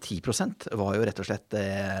 og 10% var jo rett og slett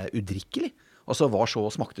udrikkelig. Og så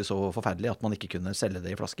smakte så forferdelig at man ikke kunne selge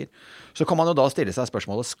det i flasker. Så kan man jo da stille seg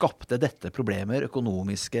spørsmålet, skapte dette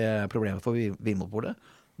økonomiske problemer for Vinmonopolet?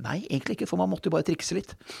 Nei, egentlig ikke, for man måtte jo bare trikse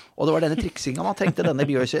litt. Og det var denne triksingen man trengte denne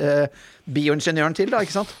bioingeniøren til da,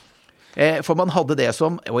 ikke sant? For man hadde det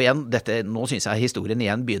som, og igjen, nå synes jeg historien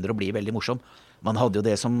igjen begynner å bli veldig morsom. Man hadde jo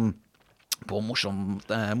det som på morsom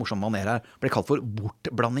maner her ble kalt for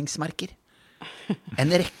bortblandingsmerker. En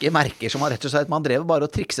rekke merker som man rett og slett, man drev bare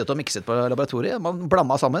og trikset og mikset på laboratoriet. Man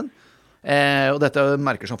blandet sammen. Og dette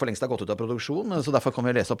merker som for lengst har gått ut av produksjon, så derfor kan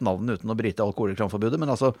vi lese opp navnene uten å bryte alkoholreklameforbudet,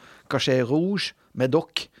 men altså Cachet Rouge,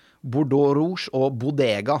 Medoc, Bordeaux Rouge og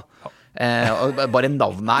Bodega. Bare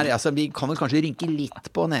navnet her, altså, vi kan vel kanskje rynke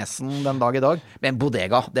litt på nesen den dag i dag, men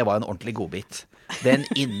Bodega, det var en ordentlig godbit. Den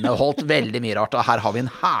inneholdt veldig mye rart, og her har vi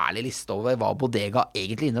en herlig liste over hva Bodega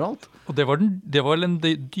egentlig inneholdt. Og det var vel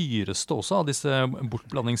det dyreste også av disse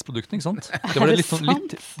bortblandingsproduktene, ikke sant? Det var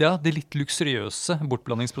det litt luksuriøse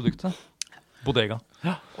bortblandingsproduktet. Bodega.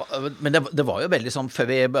 Ja. Men det var jo veldig sånn, før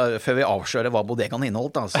vi avslører hva bodegaen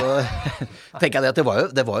inneholdt, da, så tenker jeg at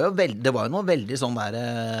det var jo noe veldig sånn der,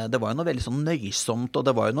 det var jo noe veldig sånn nøysomt, og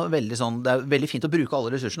det var jo noe veldig sånn, det veldig fint å bruke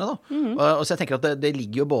alle ressursene da. Og så jeg tenker at det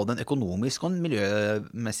ligger jo både en økonomisk og en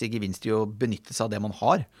miljømessig gevinst i å benytte seg av det man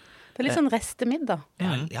har. Det litt sånn restemiddag.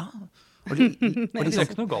 Ja. Og det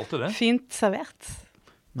ikke noe galt i det. Fint servert.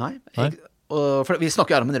 Nei. For vi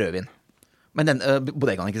snakker jo her om en rødvin. Men den,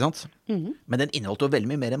 bodegaen, ikke sant? Men den inneholdt jo veldig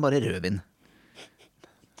mye mer enn bare rødvin.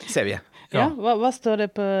 Ser vi. Ja, hva står det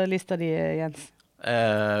på lista di, Jens?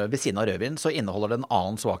 Ved siden av rødvin så inneholder den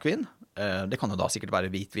annen svakvin. Det kan jo da sikkert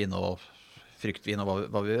være hvitvin og fruktvin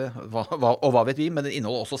og hva vet vi, men den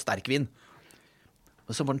inneholder også sterkvin.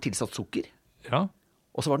 Og så var den tilsatt sukker. Ja.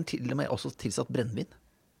 Og så var den til og med også tilsatt brennvin.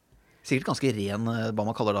 Sikkert ganske ren, hva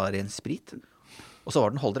man kaller da ren sprit. Og så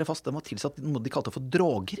var den, hold dere fast, den var tilsatt noe de kalte for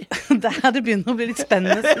droger. Det begynner å bli litt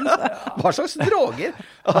spennende, synes jeg. Hva slags droger?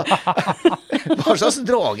 Hva slags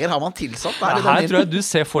droger har man tilsatt? Her tror jeg du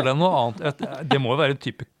ser for deg noe annet. Det må jo være en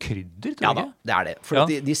type krydder, tror jeg. Ja da, det er det. For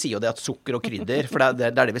de sier jo det at sukker og krydder, for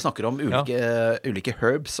det er det vi snakker om, ulike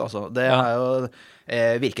herbs, altså. Det er jo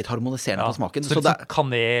virket harmoniserende på smaken. Så det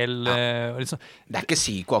kanel liksom. Det er ikke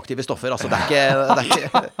psykoaktive stoffer, altså. Det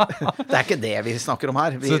er ikke det vi snakker om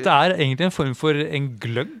her. Så dette er egentlig en form for en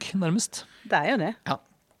gløgg, nærmest? Det er jo det. Ja.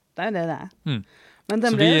 Det er jo det. Men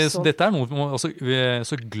så dette er noe,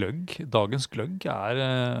 så gløgg, dagens gløgg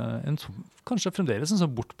kanskje fremdeles en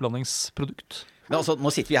sånn bortblandingsprodukt. Men altså, nå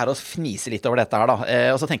sitter vi her og fniser litt over dette her da,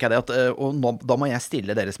 og så tenker jeg det at, da må jeg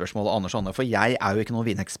stille dere spørsmålet, Anders og Anne, for jeg er jo ikke noen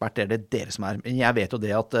vinekspert, det er dere som er, men jeg vet jo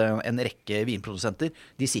det at en rekke vinprodusenter,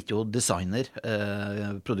 de sitter jo og designer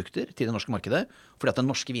produkter til det norske markedet, fordi at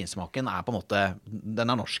den norske vinsmaken på en måte,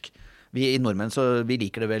 den er norsk. Vi i nordmenn, så vi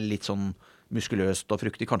liker det vel litt sånn muskuløst og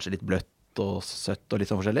fruktig, kanskje litt bløtt, og søtt og litt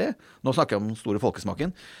sånn forskjellig. Nå snakker jeg om den store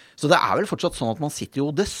folkesmaken. Så det vel fortsatt sånn at man sitter jo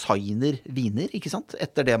og designer viner, ikke sant?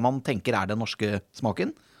 Etter det man tenker den norske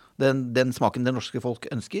smaken. Den smaken det norske folk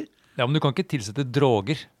ønsker. Ja, men du kan ikke tilsette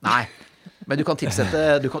droger. Nei, men du kan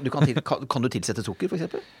tilsette, kan du tilsette sukker, for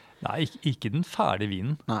eksempel? Nei, ikke den ferdige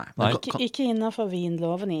vinen. Nei. Ikke innenfor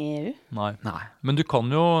vinloven i EU. Nei. Men du kan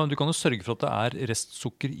jo sørge for at det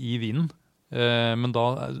restsukker i vinen. Men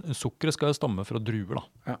da, sukkeret skal jo stamme fra druer da.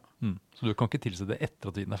 Ja. Så du kan ikke tilsette det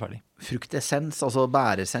etter at vinen ferdig. Fruktessens, altså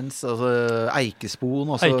bæresens, altså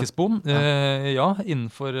eikespon. Eikespon, ja,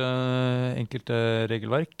 innenfor enkelte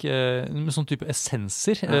regelverk. Med sånn type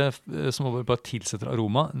essenser, som bare tilsetter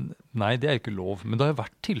aroma. Nei, det ikke lov. Men det har jo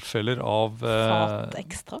vært tilfeller av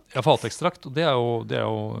fatekstrakt. Ja, fatekstrakt, og det er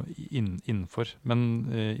jo innenfor.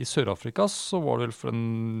 Men i Sør-Afrika så var det vel for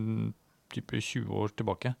en type 20 år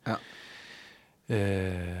tilbake. Ja.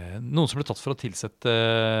 Noen som ble tatt for å tilsette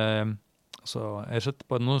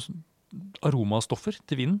bare noen aromastoffer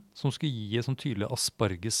til vinen, som skulle gi et sånn tydelig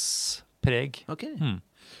aspargespreg. Ok.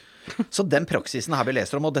 Så den praksisen her vi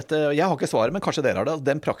leser om, og dette, jeg har ikke svaret, men kanskje dere har det,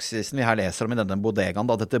 den praksisen vi her leser om i denne bodegaen,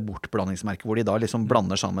 da, dette bortblandingsmerket, hvor de da liksom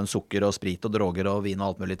blander sammen sukker og sprit og droger og vin og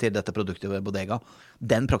alt mulig til dette produktet ved bodega,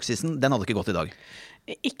 den praksisen, den hadde ikke gått i dag.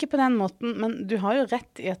 Ikke på den måten, men du har jo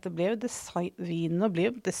rett i at det blir jo viner blir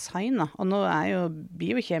jo designet, og nå jo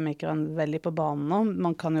biokjemikeren veldig på banen nå.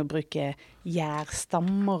 Man kan jo bruke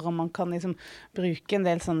gjærstammer, og man kan liksom bruke en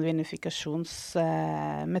del sånne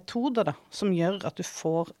vinifikasjonsmetoder da, som gjør at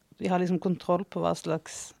vi har liksom kontroll på hva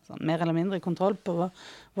slags, mer eller mindre kontroll på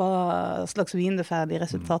hva slags vin det ferdige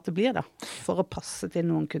resultatet blir da, for å passe til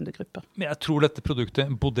noen kundegrupper. Men jeg tror dette produktet,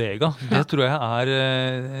 Bodega, det tror jeg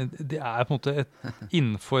det på en måte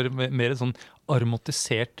innenfor mer sånn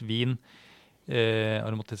aromatisert vin,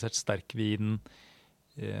 aromatisert sterk vin,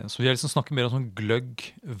 så vi har liksom snakket mer om sånn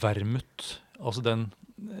gløgg, vermut, altså den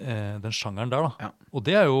sjangeren der da. Ja. Og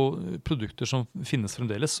det jo produkter som finnes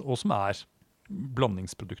fremdeles, og som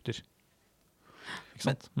blandingsprodukter.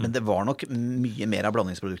 Men det var nok mye mer av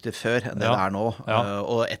blandingsprodukter før enn det nå. Ja.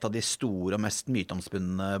 Og et av de store og mest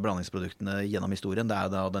myteomspunne blandingsproduktene gjennom historien, det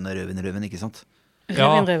da denne rødvin, ikke sant?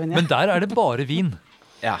 Ja, men der det bare vin.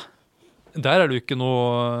 Ja. Der det jo ikke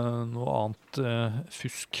noe annet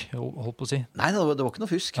fusk, holdt på å si. Nei, det var ikke noe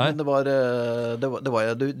fusk, men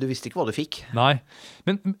du visste ikke hva du fikk. Nei,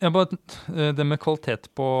 men det med kvalitet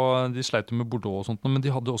på, de sleit jo med Bordeaux og sånt, men de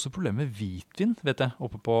hadde også problemer med hvitvin, vet jeg,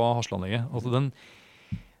 oppe på Harslandet. Altså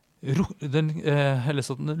den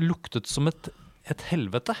luktet som et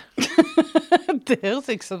helvete. Det høres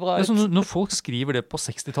ikke så bra ut. Når folk skriver det på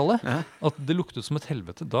 60-tallet, at det luktet som et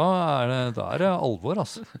helvete, da det alvor,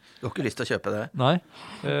 altså. Du har ikke lyst til å kjøpe det? Nei.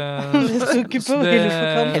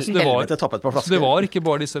 Helvete tappet på flaske. Så det var ikke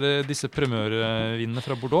bare disse primørvinene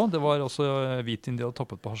fra Bordeaux, det var også hvitvin de hadde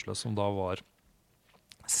tappet på Harsle, som da var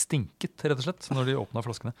stinket, rett og slett, når de åpnet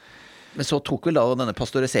flaskene. Men så tok vel da denne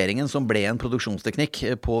pasteuriseringen, som ble en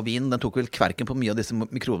produksjonsteknikk på vin, den tok vel kverken på mye av disse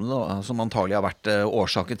mikrobene da, som antagelig har vært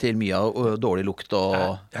årsaken til mye av dårlig lukt.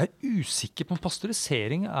 Jeg usikker på om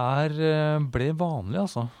pasteurisering ble vanlig,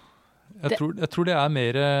 altså. Jeg tror det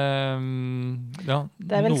mer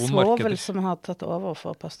det vel svovel som har tatt over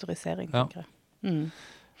for pasteurisering, tenker jeg.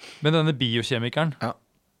 Men denne biokjemikeren,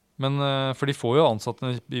 for de får jo ansatt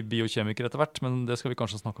en biokjemiker etter hvert, men det skal vi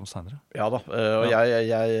kanskje snakke om senere. Ja da, og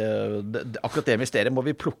akkurat det mysteriet må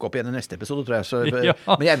vi plukke opp igjen i neste episode, tror jeg.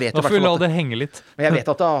 Men jeg vet da får vi la det henge litt. Men jeg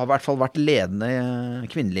vet at det har i hvert fall vært ledende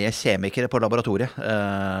kvinnelige kjemikere på laboratoriet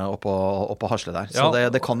oppå Harsle der. Så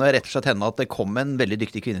det kan jo rett og slett hende at det kom en veldig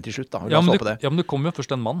dyktig kvinne til slutt da. Men det kom jo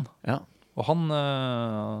først en mann. Ja. Og han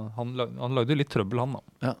lagde jo litt trøbbel, han da.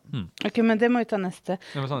 Ja. Ok, men det må vi ta neste.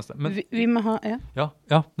 Men, vi må ha, ja,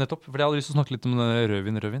 nettopp. For jeg hadde lyst til å snakke litt om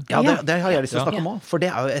rødvin. Ja, det har jeg lyst til å snakke om også. For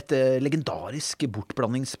det jo et legendarisk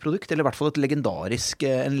bortblandingsprodukt, eller i hvert fall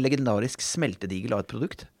en legendarisk smeltedigel av et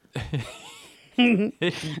produkt.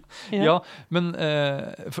 Ja, men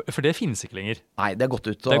for det finnes ikke lenger. Nei, det gått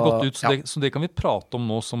ut. Det gått ut, så det kan vi prate om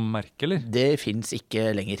nå som merke, eller? Det finnes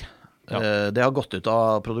ikke lenger. Det har gått ut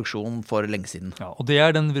av produksjon for lenge siden. Ja, og det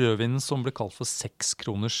den rødvinen som ble kalt for 6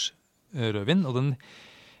 kroners rødvin, og den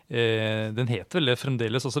heter vel det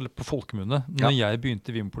fremdeles, altså på folkemunne. Når jeg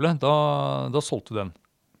begynte i Vinmonopolet, da solgte den.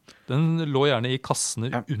 Den lå gjerne i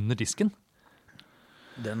kassene under disken.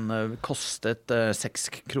 Den kostet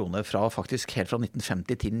 6 kroner faktisk helt fra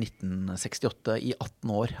 1950 til 1968 i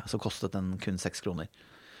 18 år, så kostet den kun 6 kroner.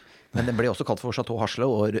 Men den ble også kalt for Chateau Harsle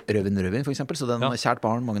og Rødvin, for eksempel, så den kjært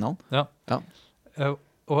barn mange navn. Ja.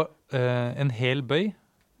 Og en hel bøy,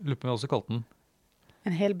 lurer på om jeg også kalte den,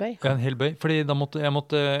 En hel bøy. Ja, en hel bøy. Fordi man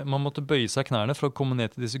måtte bøye seg knærne for å komme ned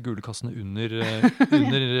til disse gule kassene under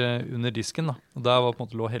disken. Da. Og der var på en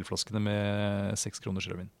måte lå helflaskene med 6 kroners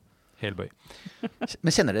rødvin. Hel bøy.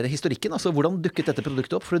 Men kjenner dere historikken? Altså, hvordan dukket dette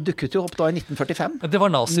produktet opp? For det dukket jo opp da i 1945. Det var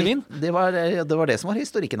nazivin. Det var det som var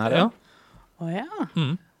historikken her. Ja. Åja.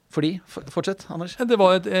 Fordi, fortsett, Anders. Det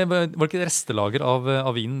var ikke et restelager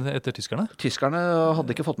av vin etter tyskerne? Tyskerne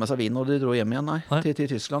hadde ikke fått med seg vin når de dro hjem igjen, til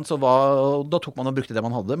Tyskland. Så da tok man og brukte det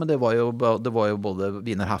man hadde, men det var jo både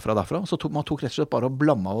viner herfra og derfra. Så man tok rett og slett bare og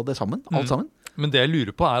blamma det sammen, alt sammen. Men det jeg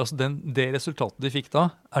lurer på er, altså, det resultatet de fikk da,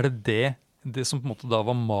 er det som på en måte da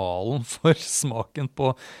var malen for smaken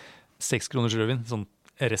på 6 kroners rødvin, sånn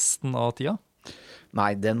resten av tida?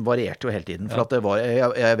 Nei, den varierte jo hele tiden. For at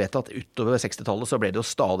jeg vet at utover 60-tallet så ble det jo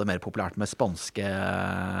stadig mer populært med spanske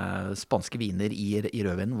viner i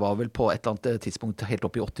rødvin. Var vel på et eller annet tidspunkt helt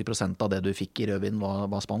opp i 80% av det du fikk i rødvin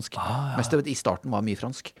var spansk. Mens det i starten var mye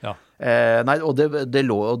fransk. Ja. Og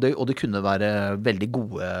det kunne være veldig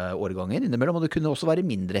gode årganger innimellom, og det kunne også være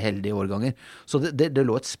mindre heldige årganger. Så det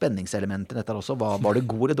lå et spenningselement i dette også. Var det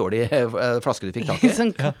god eller dårlig flaske du fikk tak i?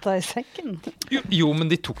 Sånn katta i sekken. Jo, men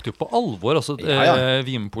de tok det jo på alvor. Altså,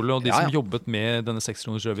 Vinmonopolet og de som jobbet med denne 6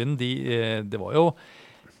 kroners rødvinen, det var jo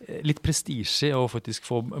litt prestisje å faktisk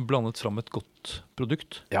få blandet fram et godt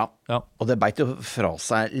produkt. Ja. Og det beit jo fra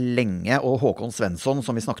seg lenge, og Håkon Svensson,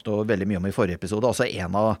 som vi snakket veldig mye om i forrige episode, altså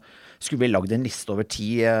skulle vi lagd en liste over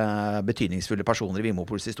 10 betydningsfulle personer i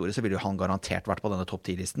Vinmonopolets historie, så ville jo han garantert vært på denne topp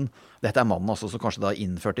 10-listen. Dette mannen altså, som kanskje da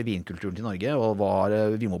innførte vinkulturen til Norge, og var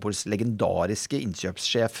Vinmonopolets legendariske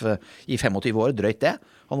innkjøpssjef i 25 år, drøyt det.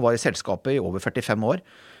 Han var i selskapet i over 45 år.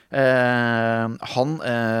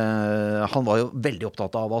 Han var jo veldig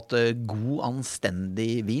opptatt av at god,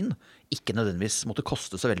 anstendig vin ikke nødvendigvis måtte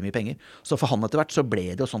koste så veldig mye penger. Så for han etter hvert så ble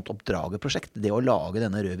det jo sånt oppdragerprosjekt, det å lage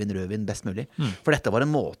denne rødvin best mulig. For dette var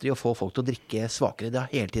en måte i å få folk til å drikke svakere. Det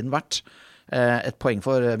har hele tiden vært et poeng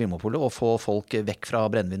for Vinmonopolet å få folk vekk fra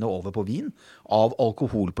brennevin og over på vin av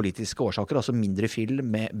alkoholpolitiske årsaker, altså mindre fyll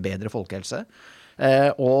med bedre folkehelse.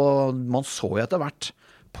 Og man så jo etter hvert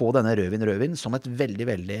på denne rødvin som et veldig,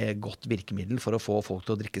 veldig godt virkemiddel for å få folk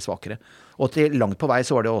til å drikke svakere. Og til langt på vei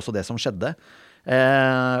så var det også det som skjedde.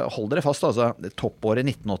 Hold dere fast, altså. Toppåret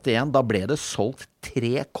 1981, da ble det solgt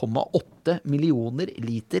 3,8 millioner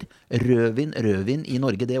liter rødvin i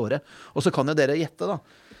Norge det året. Og så kan jo dere gjette da.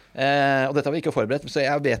 Og dette har vi ikke forberedt, så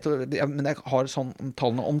men jeg har sånn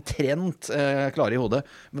tallene omtrent klare i hodet.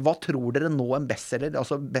 Men hva tror dere nå en bestselger,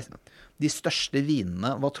 altså de største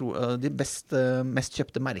vinene, de mest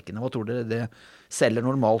kjøpte merkene, hva tror dere det selger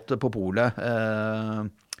normalt på polet?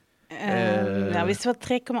 Hvis det var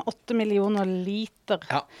 3,8 millioner liter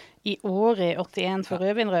i året i 81 for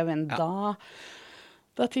rødvin,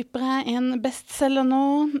 da tipper jeg en bestselger nå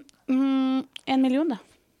 1 million da.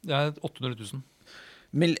 Det er 800 000.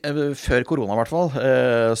 Før korona i hvert fall,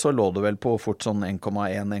 så lå det vel på fort sånn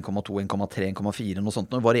 1,1, 1,2, 1,3, 1,4, noe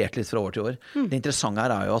sånt, og varierte litt fra år til år. Det interessante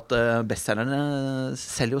her er jo at bestselgerne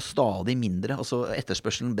selger jo stadig mindre, altså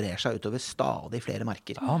etterspørselen brer seg utover stadig flere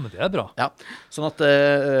merker. Ja, men det er bra. Ja, sånn at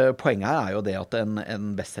poenget her er jo det at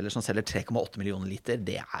en bestselger som selger 3,8 millioner liter,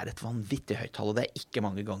 det er et vanvittig høyt tall, og det er ikke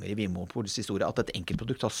mange ganger i Vinmonopolets historie at et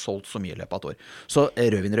enkeltprodukt har solgt så mye i løpet av et år. Så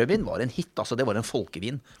rødvin var en hit, altså det var en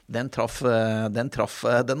folkevin. Den traff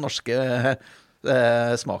den norske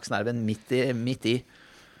smaksnerven midt i.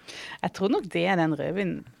 Jeg tror nok det er den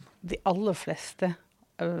rødvin de aller fleste,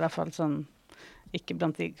 i hvert fall sånn, ikke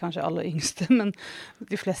blant de kanskje aller yngste, men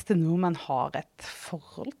de fleste nordmenn har et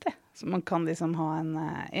forhold til. Så man kan liksom ha en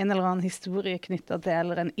eller annen historie knyttet til,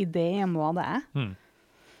 eller en idé om hva det er.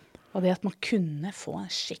 Og det at man kunne få en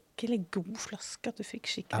skikkelig god flaske, at du fikk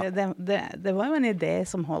skikkelig, det var jo en idé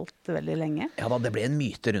som holdt veldig lenge. Ja da, det ble en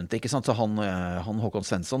myte rundt det, ikke sant? Så han Håkon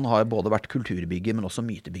Svensson har både vært kulturbygger, men også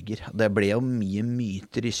mytebygger. Det ble jo mye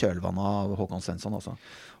myter i kjølvannet av Håkon Svensson også.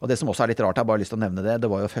 Og det som også er litt rart, jeg har bare lyst til å nevne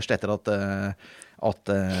det var jo først etter at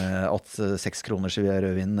 6 kroners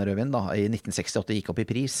rødvin da, i 1968 gikk opp i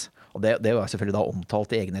pris. Og det var selvfølgelig da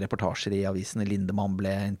omtalt i egne reportasjer i avisen, Lindemann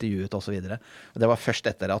ble intervjuet og så videre. Det var først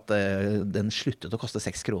etter at den sluttet å koste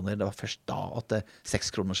 6 kroner, det var først da at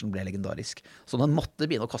 6 kronersen ble legendarisk. Så den måtte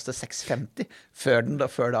begynne å koste 6,50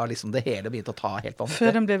 før da liksom det hele begynte å ta helt vanvittig.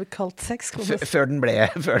 Før den ble kalt 6 kroner? Før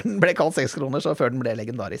den ble kalt 6 kroner, så før den ble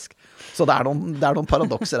legendarisk. Så det er noen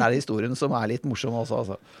paradokser her i historien som er litt morsomme også,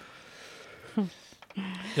 altså.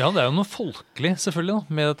 Ja, det er jo noe folkelig selvfølgelig da,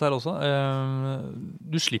 med dette her også.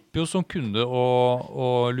 Du slipper jo som kunde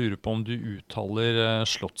å lure på om du uttaler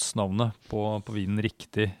slottsnavnet på vinen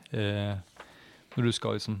riktig når du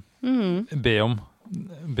skal liksom be om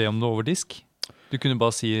det over disk. Du kunne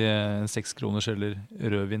bare si 6 kroners eller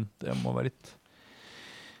rødvin. Det må være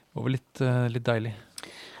litt deilig.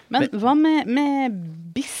 Men hva med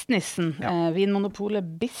businessen,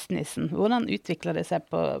 Vinmonopolet-businessen? Hvordan utvikler det seg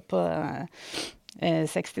på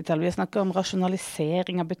 60-tallet? Vi snakker om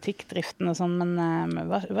rasjonalisering av butikkdriften og sånn, men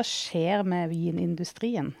hva skjer med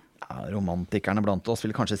vinindustrien? Ja, romantikerne blant oss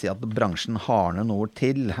vil kanskje si at bransjen hardner noe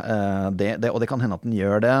til, og det kan hende at den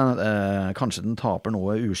gjør det. Kanskje den taper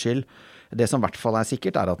noe uskyld. Det som I hvert fall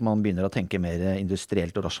sikkert at man begynner å tenke mer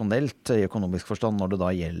industrielt og rasjonelt I økonomisk forstand når det da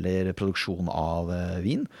gjelder produksjon av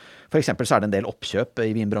vin. For eksempel så det en del oppkjøp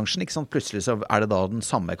I vinbransjen, ikke sant? Plutselig så det da den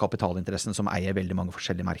samme kapitalinteressen som eier veldig mange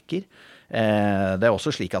forskjellige merker. Det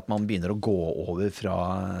også slik at man begynner å gå over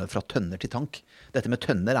fra tønner til tank. Dette med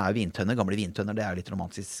tønner vintønner, gamle vintønner, det litt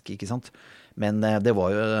romantisk, ikke sant? Men det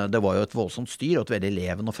var jo et voldsomt styr og et veldig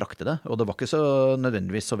leven å frakte det, og det var ikke så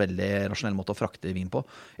nødvendigvis så veldig rasjonell måte å frakte vin på.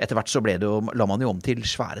 Etter hvert så la man jo om til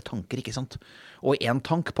svære tanker, ikke sant? Og en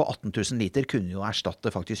tank på 18 000 liter kunne jo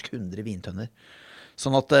erstatte faktisk 100 vintønner.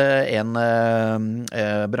 Sånn at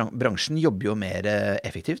bransjen jobber jo mer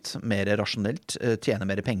effektivt, mer rasjonelt, tjener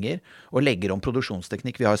mer penger, og legger om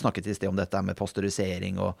produksjonsteknikk. Vi har jo snakket I sted om dette med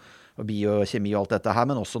pasteurisering og biokjemi og alt dette her,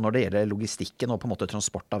 men også når det gjelder logistikken og på en måte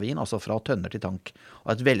transport av vin, altså fra tønner til tank. Og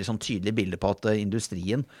et veldig sånn tydelig bilde på at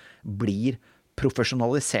industrien blir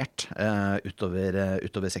profesjonalisert utover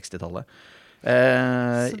 60-tallet.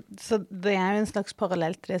 Så det jo en slags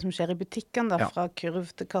parallell til det som skjer I butikken da, fra kurv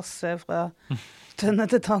til kasse, fra tønne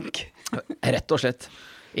til tank. Rett og slett.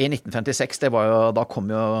 I 1956, da kom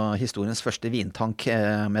jo historiens første vintank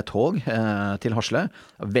med tog til Hasle.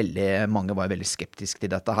 Veldig mange var veldig skeptiske til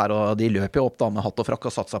dette her, og de løp jo opp da med hatt og frakk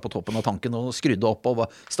og satt seg på toppen av tanken og skrudde opp og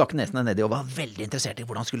stakk nesene ned I og var veldig interessert I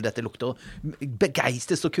hvordan skulle dette lukte, og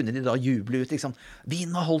begeistet så kunne de da juble ut, liksom.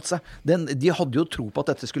 Vinen har holdt seg. De hadde jo tro på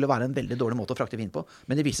at dette skulle være en veldig dårlig måte å frakte vin på,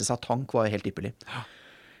 men det viste seg at tank var helt ypperlig.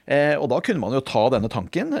 Og da kunne man jo ta denne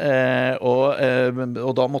tanken,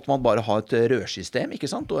 og da måtte man bare ha et rørsystem, ikke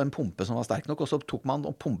sant? Og en pumpe som var sterk nok, og så tok man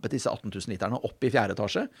og pumpet disse 18 000 literne opp I 4.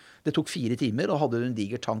 etasje. Det tok 4 timer, og hadde du en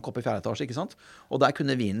diger tank opp I 4. etasje, ikke sant? Og der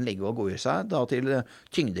kunne vinen ligge og gå I seg, da til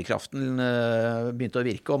tyngdekraften begynte å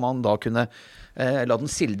virke, og man da kunne la den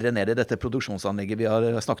sildre ned I dette produksjonsanlegget vi har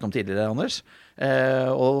snakket om tidligere, Anders,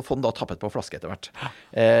 og få den da tappet på flaske etter hvert.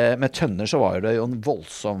 Med tønner så var det jo en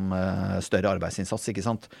voldsom større arbeidsinnsats, ikke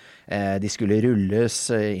sant? De skulle rulles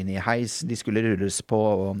inn I heis, de skulle rulles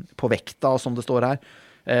på vekta, som det står her.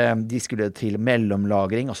 De skulle til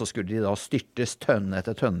mellomlagring, og så skulle de da styrtes tønne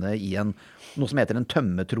etter tønne I noe som heter en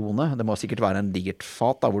tømmetrone. Det må sikkert være en digert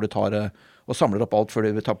fat da, hvor du tar og samler opp alt før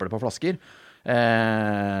du tapper det på flasker.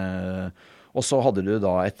 Og så hadde du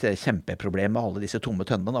da et kjempeproblem med alle disse tomme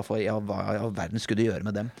tønnene, da, for hva I verden skulle du gjøre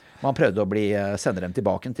med dem? Man prøvde å sende dem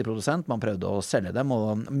tilbake til produsent, man prøvde å selge dem,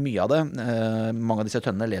 og mye av det, mange av disse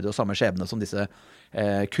tønnene leder jo samme skjebne som disse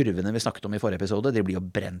kurvene vi snakket om I forrige episode, de blir jo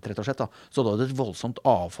brent rett og slett da. Så da var det et voldsomt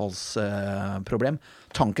avfallsproblem.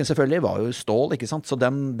 Tanken selvfølgelig var jo stål, ikke sant? Så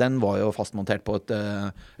den var jo fastmontert på et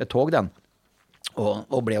tog, den,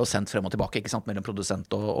 og ble jo sendt frem og tilbake, ikke sant? Mellom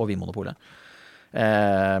produsent og Vinmonopolet.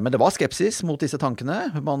 Men det var skepsis mot disse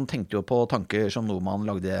tankene. Man tenkte jo på tanker som noe man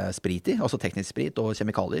lagde sprit I, altså teknisk sprit og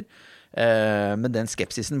kjemikalier. Men den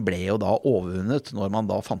skepsisen ble jo da overvunnet når man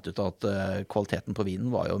da fant ut at kvaliteten på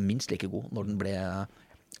vinen var jo minst like god når den ble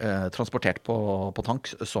transportert på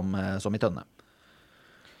tank som I tønne.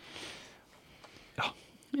 Ja.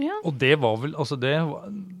 Og det var vel, altså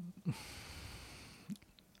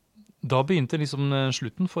da begynte liksom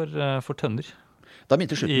slutten for tønner. Da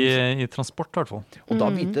begynte slutten I transport I hvert fall. Og da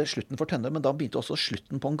begynte slutten for tønner, men da begynte også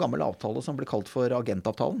slutten på en gammel avtale som ble kalt for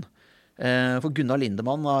agentavtalen. For Gunnar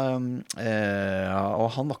Lindemann, og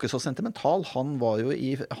han var ikke så sentimental,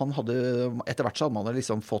 etter hvert så hadde man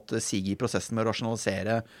liksom fått sig I prosessen med å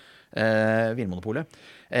rasjonalisere Vinmonopolet.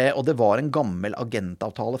 Og det var en gammel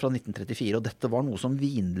agentavtale fra 1934, og dette var noe som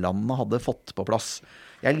vinlandene hadde fått på plass.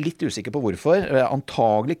 Jeg litt usikker på hvorfor.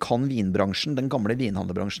 Antagelig kan vinbransjen, den gamle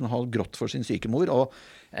vinhandlerbransjen, ha grått for sin syke mor, og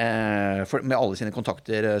med alle sine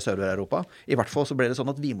kontakter Sør-Europa. I hvert fall så ble det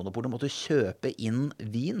sånn at Vinmonopolet måtte kjøpe inn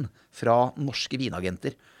vin fra norske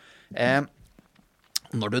vinagenter.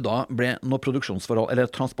 Når produksjonsforhold, eller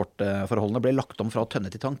transportforholdene ble lagt om fra tønne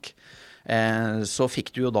til tank, så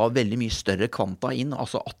fikk du jo da veldig mye større kvanta inn,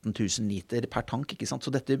 altså 18 000 liter per tank, ikke sant?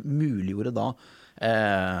 Så dette muliggjorde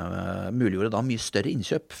da mye større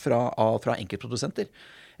innkjøp fra enkeltprodusenter.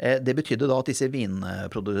 Det betydde da at disse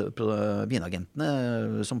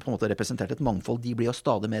vinagentene, som på en måte representerte et mangfold, de ble jo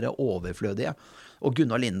stadig mer overflødige. Og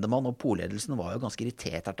Gunnar Lindemann og polledelsen var jo ganske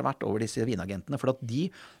irritert etter hvert over disse vinagentene, for at de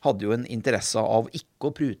hadde jo en interesse av ikke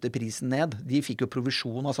å prute prisen ned. De fikk jo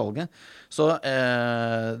provisjon av salget. Så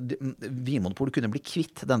Vinmonopolet kunne bli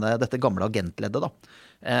kvitt dette gamle agentleddet da,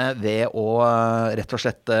 ved å rett og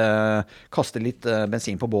slett kaste litt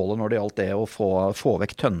bensin på bålet når det gjaldt det å få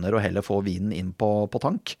vekk tønner og heller få vinen inn på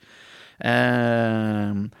tank.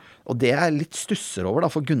 Og det jeg litt stusser over da,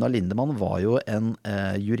 for Gunnar Lindemann var jo en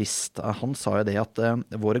jurist. Han sa jo det at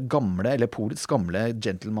våre gamle, eller polets gamle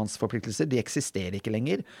gentlemansforpliktelser, de eksisterer ikke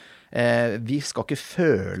lenger. Vi skal ikke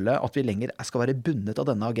føle at vi lenger skal være bundet av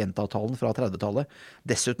denne agentavtalen fra 30-tallet.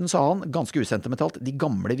 Dessuten sa han, ganske usentimentalt, de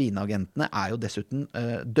gamle vinagentene er jo dessuten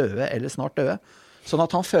døde eller snart døde. Sånn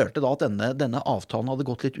at han følte da at denne avtalen hadde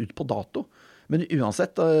gått litt ut på dato. Men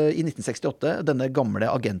uansett, i 1968, denne gamle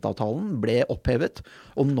agentavtalen ble opphevet,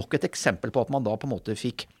 og nok et eksempel på at man da på en måte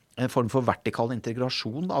fikk en form for vertikal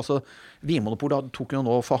integrasjon. Altså, Vinmonopolet tok jo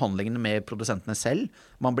nå forhandlingene med produsentene selv.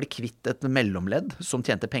 Man ble kvitt et mellomledd som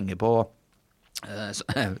tjente penger på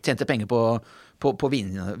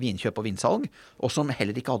vinkjøp og vinsalg, og som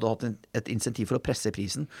heller ikke hadde hatt et insentiv for å presse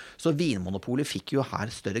prisen. Så Vinmonopolet fikk jo her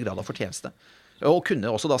større grad av fortjeneste. Og kunne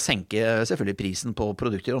også da senke selvfølgelig prisen på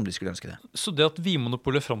produkter om de skulle ønske det. Så det at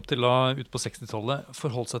Vinmonopolet frem til ut på 60-tallet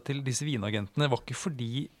forholdt seg til disse vinagentene, var ikke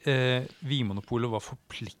fordi Vinmonopolet var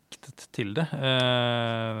forpliktet til det,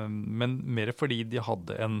 men mer fordi de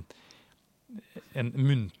hadde en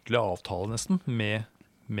muntlig avtale nesten med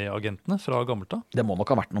agentene fra gammelt av? Det må nok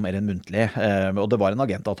ha vært noe mer enn muntlig, og det var en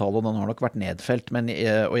agentavtale, og den har nok vært nedfelt, men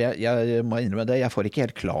og jeg må innrømme det, jeg får ikke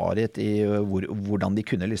helt klarhet i hvordan de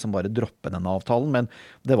kunne liksom bare droppe denne avtalen, men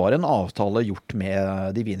det var en avtale gjort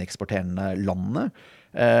med de vineksporterende landene,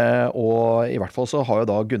 og i hvert fall så har jo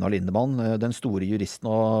da Gunnar Lindemann, den store juristen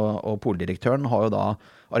og poldirektøren, har jo da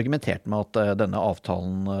argumentert med at denne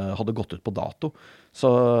avtalen hadde gått ut på dato.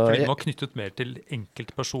 Fordi den var knyttet mer til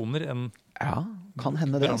enkeltpersoner enn kan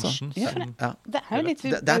hende det, bransjen. Altså. Ja. Det er jo litt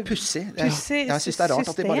det er pussig. Jeg synes det er rart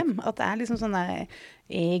at de bare... At det er liksom sånne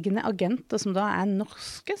egne agenter som da er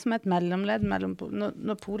norske, som et mellomledd mellom...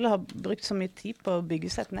 Når Polet har brukt så mye tid på å bygge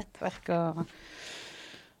seg et nettverk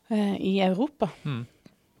i Europa.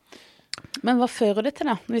 Men hva fører det til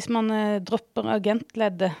da? Hvis man dropper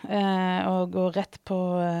agentleddet og går rett på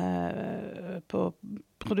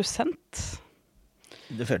produsent?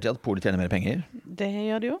 Det fører til at Polet tjener mer penger. Det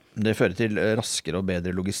gjør det jo. Det fører til raskere og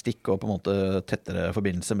bedre logistikk og på en måte tettere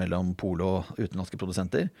forbindelse mellom Polet og utenlandske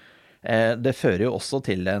produsenter. Det fører jo også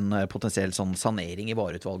til en potensiell sånn sanering i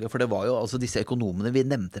vareutvalget, for det var jo altså disse økonomene, vi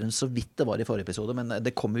nevnte den så vidt det var i forrige episode, men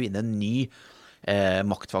det kom jo inn en ny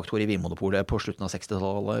maktfaktor i Vinmonopolet på slutten av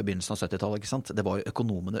 60-tallet, begynnelsen av 70-tallet, ikke sant? Det var jo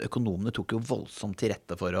økonomene. Økonomene tok jo voldsomt til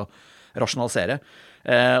rette for å rasjonalisere.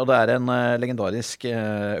 Og det er en legendarisk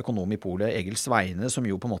økonom i Polet, Egil Sveine, som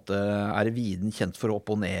jo på en måte er viden kjent for å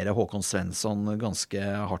opponere Håkon Svensson ganske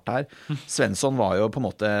hardt her. Svensson var jo på en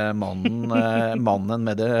måte mannen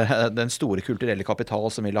med den store kulturelle kapital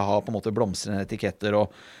som ville ha på en måte blomstrende etiketter og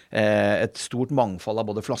et stort mangfold av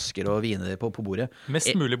både flasker og viner på bordet.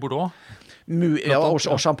 Mest mulig Bordeaux.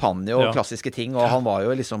 Og champagne og klassiske ting, og han var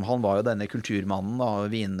jo denne kulturmannen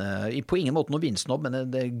da, på ingen måte noe vinsnobb, men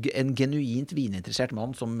en genuint vininteressert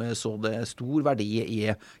mann som så det stor verdi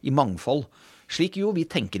i mangfold. Slik jo vi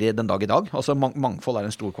tenker den dag i dag. Altså mangfold er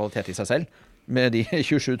en stor kvalitet i seg selv, med de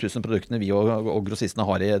 27 000 produktene vi og grossistene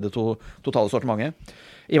har i det totale sortimentet.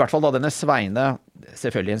 I hvert fall da denne Sveine,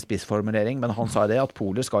 selvfølgelig en spissformulering, men han sa det at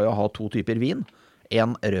Polet skal jo ha 2 typer vin,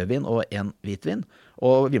 en rødvin og en hvitvin.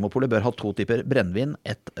 Og Vinmonopolet bør ha 2 typer brennvin,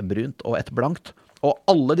 et brunt og et blankt. Og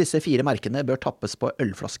alle disse 4 merkene bør tappes på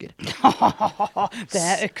ølflasker. Det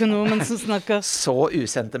er økonomen som snakker. Så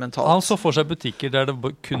usentimentalt. Han så for seg butikker der det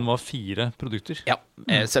kun var 4 produkter. Ja,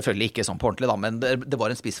 selvfølgelig ikke sånn på ordentlig da, men det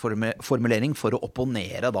var en spissformulering for å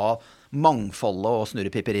opponere da mangfoldet og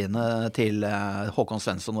snurrepiperiene til Håkon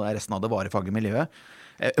Svensson og resten av det varefaglige miljøet.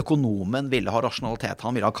 Økonomen ville ha rasjonalitet,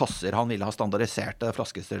 han ville ha kasser, han ville ha standardiserte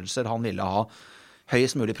flaskestørrelser, han ville ha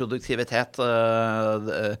høyest mulig produktivitet,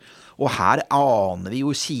 og her aner vi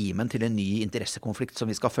jo kimen til en ny interessekonflikt som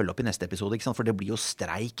vi skal følge opp i neste episode, ikke sant? For det blir jo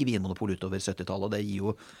streik i Vinmonopol utover 70-tallet, og det gir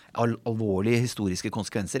jo alvorlige historiske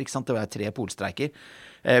konsekvenser, ikke sant? Det var 3 polstreiker.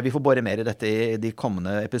 Vi får bare mer i dette i de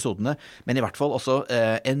kommende episodene, men i hvert fall også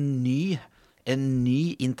en ny en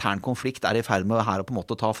ny intern konflikt I ferd med her å på en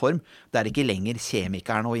måte ta form. Det ikke lenger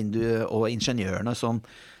kjemikerne og ingeniørene som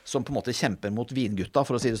på en måte kjemper mot vingutta,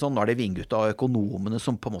 for å si det sånn. Nå det vingutta og økonomene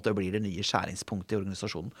som på en måte blir det nye skjæringspunktet I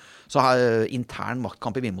organisasjonen. Så intern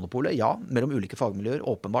maktkamp I Vinmonopolet, ja, mellom ulike fagmiljøer,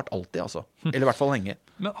 åpenbart alltid, altså. Eller I hvert fall lenge.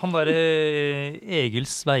 Men han der Egil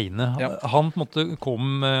Sveine, han på en måte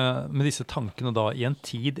kom med disse tankene da I en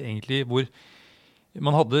tid egentlig hvor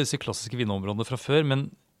man hadde disse klassiske vinområdene fra før, men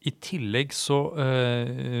I tillegg så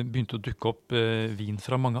begynte å dukke opp vin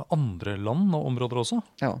fra mange andre land og områder også.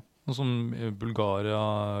 Ja. Noe som Bulgaria,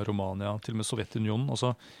 Romania, til og med Sovjetunionen.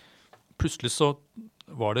 Altså, plutselig så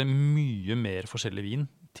var det mye mer forskjellig vin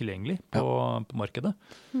tilgjengelig på markedet.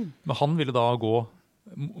 Men han ville da gå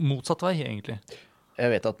motsatt vei, egentlig. Jeg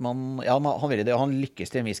vet at han ville det, og han lykkes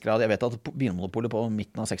til en viss grad. Jeg vet at Vinmonopolet på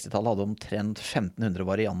midten av 60-tallet hadde omtrent 1500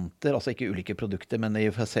 varianter, altså ikke ulike produkter, men I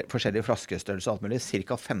forskjellige flaskestørrelser og alt mulig,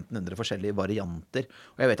 cirka 1500 forskjellige varianter.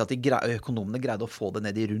 Og jeg vet at økonomene greide å få det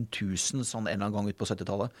ned I rundt 1000 sånn en eller annen gang ut på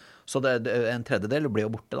 70-tallet. Så en tredjedel ble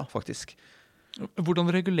jo borte da, faktisk. Hvordan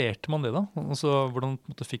regulerte man det da? Altså, hvordan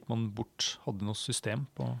fikk man bort, hadde noe system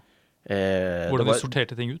på... Hvordan de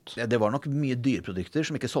sorterte ting ut? Det var nok mye dyreprodukter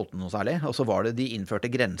som ikke solgte noe særlig, og så var det de innførte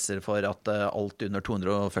grenser for at alt under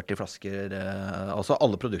 240 flasker, altså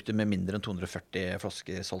alle produkter med mindre enn 240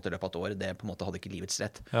 flasker solgt I løpet av et år, det på en måte hadde ikke livets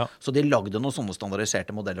rett. Så de lagde noen sånne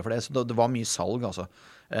standardiserte modeller for det, så det var mye salg altså.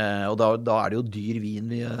 Og da det jo dyr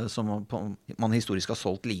vin som man historisk har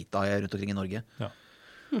solgt lite av rundt omkring I Norge.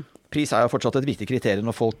 Pris jo fortsatt et viktig kriterium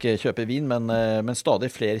når folk kjøper vin, men stadig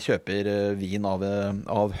flere kjøper vin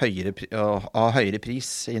av høyere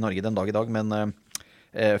pris I Norge den dag I dag, men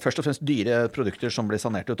først og fremst dyre produkter som ble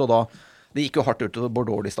sanert ut, og da det gikk jo hardt ut over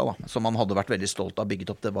Bordeaux-lista da, som man hadde vært veldig stolt av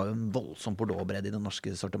bygget opp. Det var jo en voldsom Bordeaux-bredd I det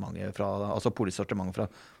norske sortimentet, altså polisortimentet fra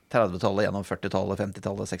 30-tallet, gjennom 40-tallet,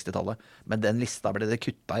 50-tallet, 60-tallet. Men den lista ble det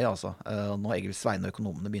kuttet I, altså. Når Egil Sveine og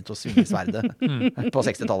økonomene begynte å svinge sverdet på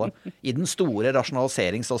 60-tallet. I den store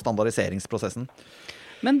rasjonaliserings- og standardiseringsprosessen.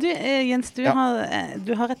 Men du, Jens, du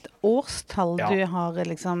har et årstall du har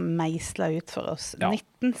liksom meislet ut for oss.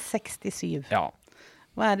 1967. Ja.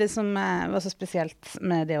 Hva det som var så spesielt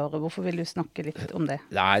med det året? Hvorfor vil du snakke litt om det?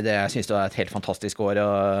 Nei, jeg synes det et helt fantastisk år.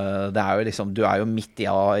 Og det jo liksom, du jo midt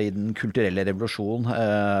I den kulturelle revolusjonen.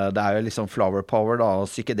 Det jo liksom flower power da,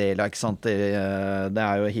 og psykedela, ikke sant?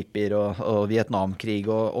 Det jo hippier og Vietnamkrig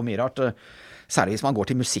og mye rart. Særlig hvis man går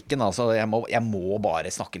til musikken, altså, jeg må bare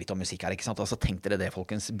snakke litt om musikk her, ikke sant? Altså, tenk dere det,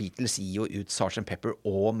 folkens. Beatles gir jo ut Sgt. Pepper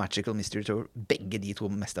og Magical Mystery Tour, begge de to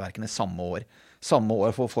mesterverkene samme år. Samme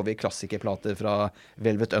år får vi klassikerplater fra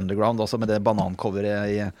Velvet Underground, også med det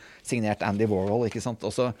banancoveret signert Andy Warhol, ikke sant?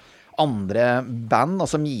 Også andre band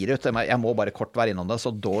som gir ut, jeg må bare kort være innom det, så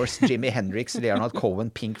Doors, Jimi Hendrix, Leonard Cohen,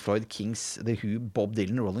 Pink Floyd, Kings, The Who, Bob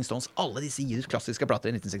Dylan, Rolling Stones, alle disse gir ut klassiske plater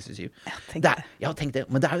I 1967. Tenk det.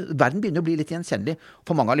 Men verden begynner å bli litt gjenkjennelig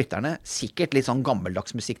for mange av lytterne, sikkert litt sånn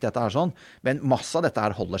gammeldags musikk dette her sånn, men masse av dette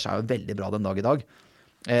her holder seg jo veldig bra den dag I dag.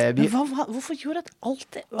 Hvorfor gjorde det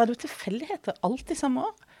alltid, var det tilfeldigheter alltid samme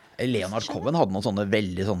år? Leonard Cohen hadde noen sånne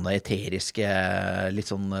veldig sånne eteriske, litt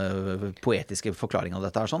sånn poetiske forklaringer av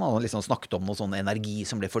dette her. Sånn. Han liksom snakket om noe sånn energi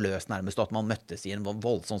som ble forløst nærmest, og at man møttes I en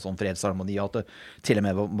voldsom sånn fredsharmoni, at det til og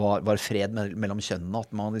med var fred mellom kjønnene,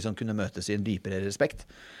 at man liksom kunne møtes I en dypere respekt.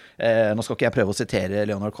 Nå skal ikke jeg prøve å sitere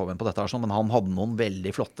Leonard Cohen på dette her, sånn, men han hadde noen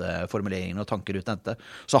veldig flotte formuleringer og tanker ut dette.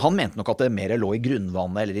 Så han mente nok at det mer lå I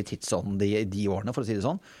grunnvannet eller I tidsånden de årene, for å si det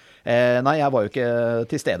sånn. Nei, jeg var jo ikke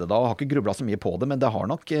til stede da og har ikke grublet så mye på det, men det har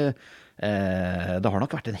nok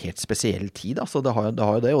vært en helt spesiell tid, altså. Det har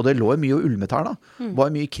jo det, og det lå jo mye og ulmet her da. Det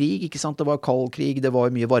var mye krig, ikke sant? Det var kald krig, det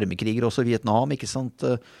var mye varmekriger også I Vietnam, ikke sant?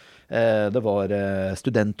 Det var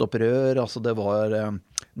studentopprør, altså det var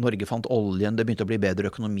Norge fant oljen, det begynte å bli bedre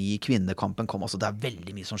økonomi, kvinnekampen kom, altså det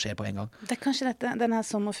veldig mye som skjer på en gang. Det kanskje denne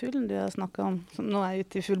sommerfuglen du har snakket om, som nå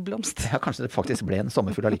ute I full blomst. Ja, kanskje det faktisk ble en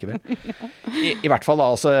sommerfugl allikevel. I hvert fall da,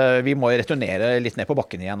 altså, vi må returnere litt ned på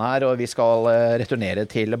bakken igjen her, og vi skal returnere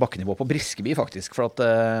til bakkenivå på Briskeby faktisk,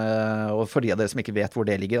 og for de av dere som ikke vet hvor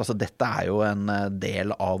det ligger, altså dette jo en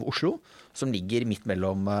del av Oslo, som ligger midt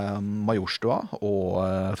mellom Majorstua og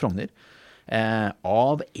Frogner.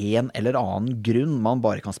 Av en eller annen grunn man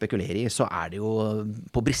bare kan spekulere I, så det jo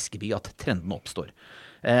på Briskeby at trenden oppstår.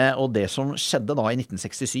 Og det som skjedde da I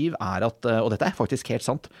 1967 at, og dette faktisk helt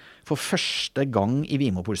sant, for første gang I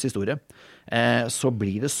Vinmonopolets historie, så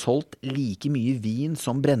blir det solgt like mye vin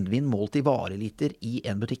som brennevin målt I vareliter I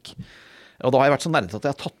en butikk. Og da har jeg vært så nerdete at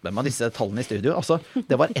jeg har tatt med meg disse tallene i studio. Altså,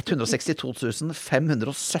 det var 162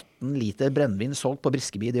 517 liter brennvin solgt på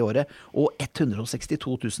Briskeby det året, og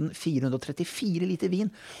 162 434 liter vin.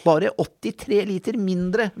 Bare 83 liter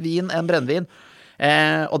mindre vin enn brennvin.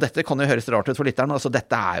 Og dette kan jo høres rart ut for lytteren. Altså,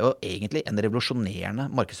 dette er jo egentlig en revolusjonerende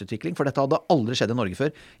markedsutvikling, for dette hadde aldri skjedd i Norge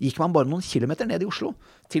før. Gikk man bare noen kilometer ned i Oslo,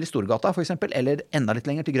 til Storgata for eksempel, eller enda litt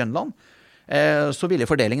lenger til Grønland, så ville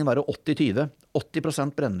fordelingen være 80-20.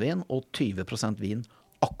 80% brennvin og 20% vin.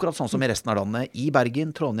 Akkurat sånn som i resten av landet. I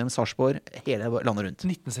Bergen, Trondheim, Sarpsborg, hele landet rundt.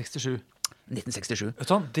 1967. 1967. Vet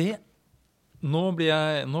du hva,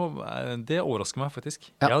 det overrasker meg faktisk.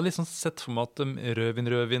 Ja. Jeg hadde liksom sett for meg at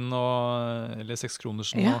rødvin eller 6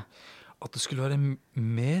 kronersen, at det skulle være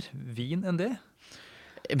mer vin enn det.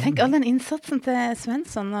 Tenk all den innsatsen til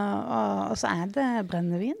Svensson, og så det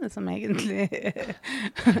brennevinet som egentlig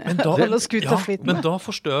holder skuta flytende. Men da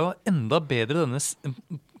forstår jeg enda bedre denne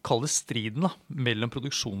kalde striden da, mellom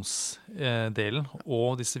produksjonsdelen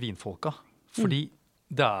og disse vinfolka. Fordi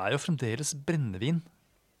det jo fremdeles brennevin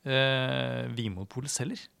Vinmonopolet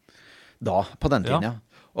selger. Da, på den tiden, ja.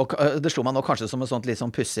 Og det slo meg nå kanskje som et sånt litt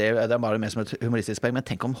sånn pussig, det bare mer som et humoristisk poeng, men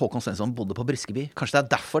tenk om Håkon Svensson bodde på Briskeby. Kanskje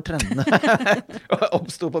det derfor trendene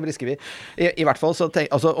oppstod på Briskeby. I hvert fall, så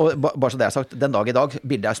altså, og bare så det sagt, den dag i dag,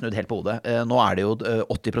 bildet snudd helt på hodet. Nå det jo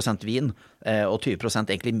 80% vin, og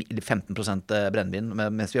 20%, egentlig 15% brennvin,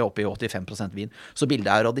 mens vi oppe i 85% vin. Så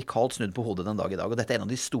bildet radikalt snudd på hodet den dag i dag, og dette en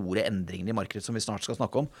av de store endringene i markedet som vi snart skal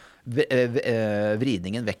snakke om.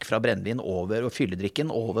 Vridningen vekk fra brennvin over, og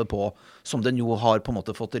fylledrikken over på, som den jo har på en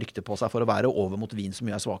måte fått rykte på seg for å være, over mot vin som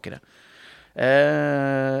jo svakere.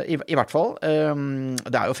 I hvert fall,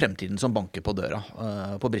 det jo fremtiden som banker på døra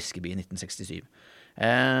på Briskeby i 1967.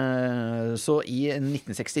 Så i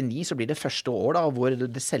 1969 så blir det første år da, hvor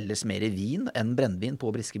det selges mer vin enn brennvin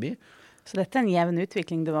på Briskeby. Så dette en jevn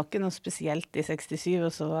utvikling, det var ikke noe spesielt i 67,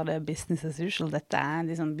 og så var det business as usual. Dette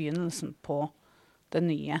liksom begynnelsen på det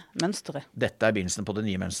nye mønstret. Dette begynnelsen på det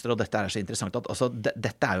nye mønstret, og dette så interessant at altså,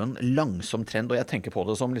 dette jo en langsom trend, og jeg tenker på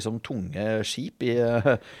det som liksom tunge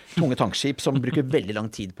tankskip som bruker veldig lang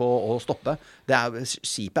tid på å stoppe.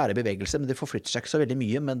 Skipet i bevegelse, men det forflytter seg ikke så veldig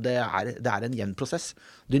mye, men det en jevn prosess.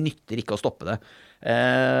 Det nytter ikke å stoppe det.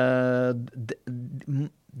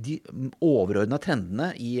 De overordnede trendene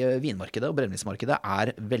i vinmarkedet og brennevinsmarkedet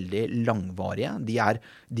veldig langvarige.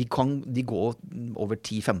 De går over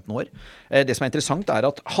 10-15 år. Det som interessant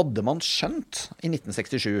at hadde man skjønt i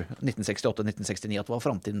 1967, 1968, 1969 at det var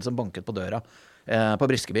fremtiden som banket på døra på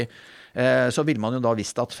Briskeby, så ville man jo da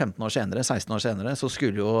visst at 15 år senere, 16 år senere, så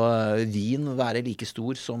skulle jo vin være like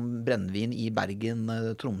stor som brennvin i Bergen,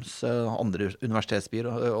 Tromsø, andre universitetsbyer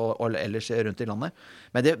og ellers rundt i landet.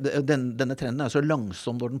 Men denne trenden så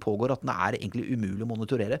langsom når den pågår at den egentlig umulig å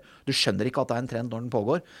monitorere. Du skjønner ikke at det en trend når den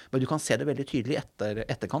pågår, men du kan se det veldig tydelig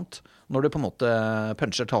etterkant, når du på en måte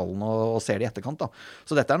puncher tallene og ser det i etterkant. Da.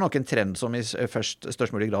 Så dette nok en trend som i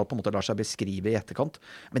størst mulig grad på en måte lar seg beskrive i etterkant.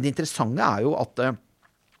 Men det interessante jo at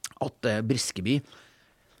Briskeby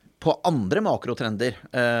på andre makrotrender,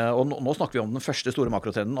 og nå snakker vi om den første store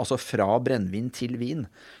makrotrenden, altså fra brennvin til vin,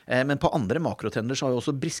 men på andre makrotrender så har jo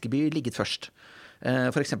også Briskeby ligget først.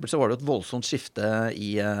 For eksempel så var det et voldsomt skifte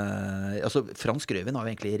altså fransk rødvin har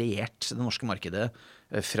jo egentlig regjert det norske markedet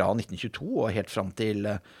fra 1922 og helt frem til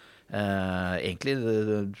egentlig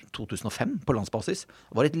 2005 på landsbasis.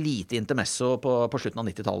 Det var et lite intermesso på slutten av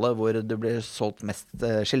 90-tallet hvor det ble solgt mest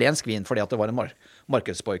chilensk vin fordi at det var en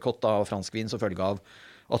markedsboykott av fransk vin som følge av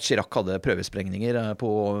at Chirac hadde prøvesprengninger på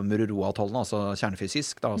Mururo-avtalen, altså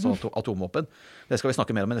kjernefysisk, da, altså atomvåpen. Det skal vi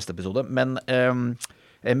snakke mer om i neste episode. Men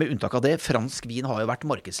med unntak av det, fransk vin har jo vært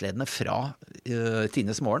markedsledende fra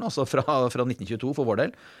tidenes morgen, altså fra 1922 for vår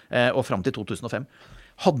del, og frem til 2005.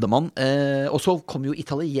 Hadde man, og så kom jo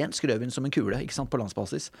italiensk rødvin som en kule, ikke sant, på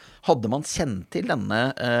landsbasis. Hadde man kjent til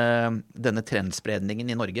denne trendspredningen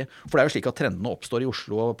i Norge, for det jo slik at trendene oppstår i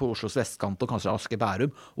Oslo, på Oslos vestkant og kanskje Aske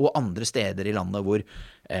Bærum, og andre steder i landet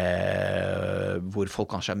hvor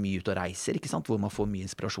folk kanskje mye ute og reiser, ikke sant, hvor man får mye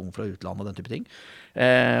inspirasjon fra utlandet og den type ting.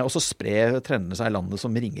 Og så sprer trendene seg i landet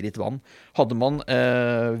som ringer i et vann. Hadde man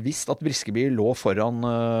visst at Briskeby lå foran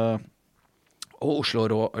og Oslo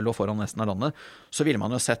lå foran nesten av landet, så ville man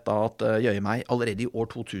jo sett da at jøye meg, allerede i år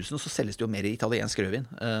 2000 så selges det jo mer italiensk rødvin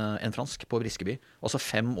enn fransk på Briskeby. Altså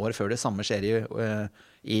 5 år før det samme skjer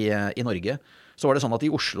i Norge. Så var det sånn at i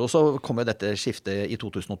Oslo så kom jo dette skiftet i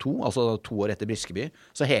 2002, altså 2 år etter Briskeby.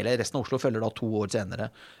 Så hele resten av Oslo følger da 2 år senere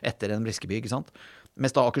etter en Briskeby, ikke sant?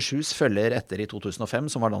 Mens da Akershus følger etter i 2005,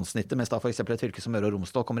 som var landssnittet, mens da for eksempel et fylke som Møre og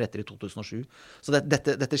Romsdal kommer etter i 2007. Så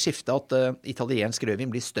dette skiftet at italiensk rødvin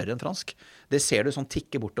blir større enn fransk, det ser du sånn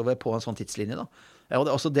tikke bortover på en sånn tidslinje da. Ja, og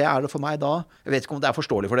det det for meg da, jeg vet ikke om det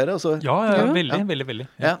forståelig for dere. Altså, veldig.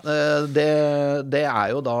 Ja. Ja, det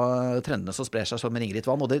jo da trendene som sprer seg som en ringritt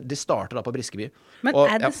vann, og det starter da på Briskeby. Men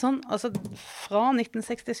det sånn, altså fra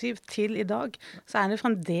 1967 til i dag, så det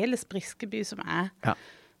fremdeles Briskeby som Ja.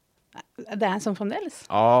 Det sånn fremdeles?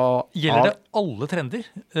 Gjelder det alle trender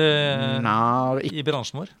i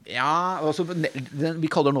bransjen vår? Ja, altså, vi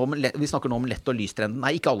snakker nå om lett- og lystrenden.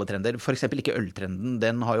 Nei, ikke alle trender. For eksempel ikke øltrenden.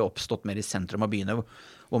 Den har jo oppstått mer i sentrum av byene,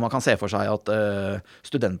 hvor man kan se for seg at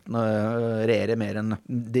studentene regjerer mer enn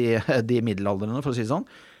de middelaldrende, for å si det sånn.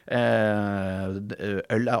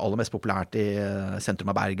 Øl aller mest populært i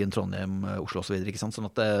sentrum av Bergen, Trondheim, Oslo og så videre, ikke sant? Sånn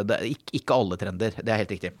at det ikke alle trender, det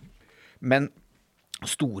helt riktig. Men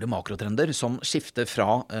store makrotrender som skifter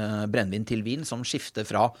fra brennvin til vin, som skifter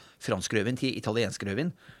fra fransk rødvin til italiensk rødvin.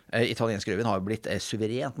 Italiensk rødvin har jo blitt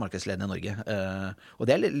suverent markedsledende i Norge. Og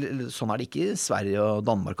sånn det ikke i Sverige og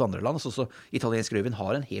Danmark og andre land. Så italiensk rødvin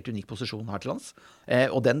har en helt unik posisjon her til lands.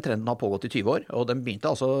 Og den trenden har pågått i 20 år, og den begynte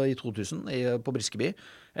altså i 2000 på Briskeby.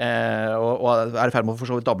 Og i ferd med å for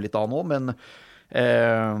så vidt dabbe litt da nå, men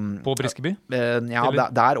på Briskeby? Ja,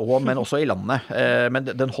 der også, men også i landet. Men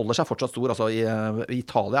den holder seg fortsatt stor. Altså,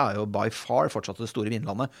 Italia jo by far fortsatt det store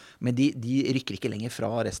vinlandet, men de rykker ikke lenger fra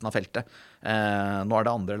resten av feltet. Nå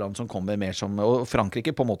det andre land som kommer mer som, og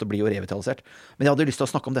Frankrike på en måte blir jo revitalisert. Men jeg hadde lyst til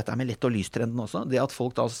å snakke om dette med lett- og lystrenden også. Det at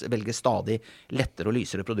folk da velger stadig lettere og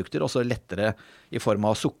lysere produkter, også lettere i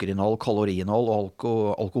form av sukkerinnhold, kaloriinnhold og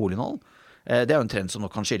alkoholinnhold. Det jo en trend som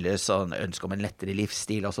nok kan skyldes ønske om en lettere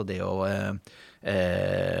livsstil, altså det å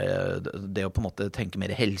på en måte tenke mer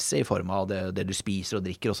helse i form av det du spiser og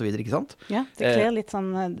drikker og så videre, ikke sant? Ja, det kler litt sånn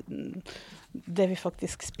det vi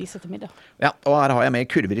faktisk spiser til middag. Ja, og her har jeg med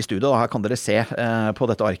kurver i studio, og her kan dere se på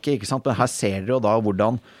dette arket, ikke sant? Men her ser dere jo da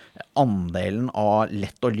hvordan andelen av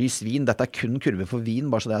lett og lys vin, dette kun kurver for vin,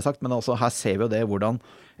 bare så det sagt, men altså her ser vi jo det hvordan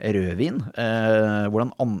rødvin,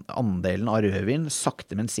 hvordan andelen av rødvin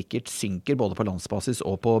sakte, men sikkert synker både på landsbasis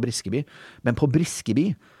og på Briskeby. Men på Briskeby,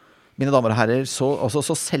 mine damer og herrer,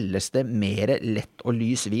 så selges det mer lett og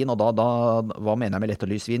lys vin, og da hva mener jeg med lett og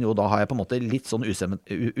lys vin? Jo, da har jeg på en måte litt sånn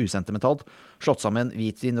usentimentalt slått sammen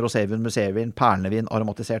hvitvin, rosévin, musévin, perlevin,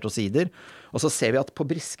 aromatisert og sider. Og så ser vi at på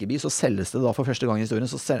Briskeby så selges det da for første gang i historien,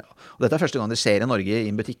 og dette første gang det skjer i Norge i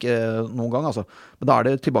en butikk noen gang, altså. Men da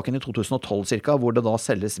det tilbake i 2012 cirka, hvor det da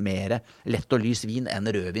selges mer lett og lys vin enn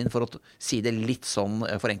rødvin, for å si det litt sånn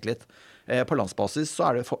forenklet. På landsbasis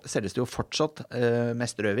så selges det jo fortsatt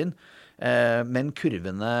mest rødvin, men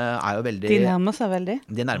kurvene jo veldig... De nærmer seg veldig.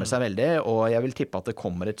 De nærmer seg veldig, og jeg vil tippe at det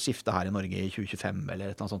kommer et skifte her i Norge i 2025 eller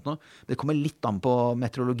et eller annet sånt nå. Det kommer litt an på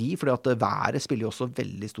meteorologi, fordi at været spiller jo også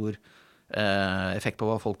veldig stor effekt på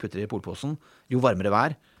hva folk putter i polposen. Jo varmere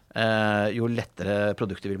vær, jo lettere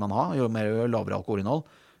produkter vil man ha, jo lavere alkoholinnhold.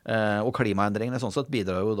 Og klimaendringene sånn sett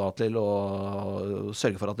bidrar jo da til å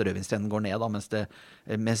sørge for at rødvinstrenden går ned da,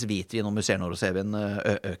 mens hvitvin og museerne og rosévin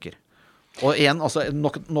øker. Og igjen, altså,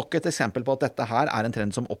 nok et eksempel på at dette her en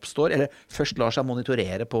trend som oppstår, eller først lar seg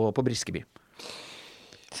monitorere på Briskeby.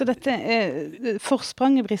 Så dette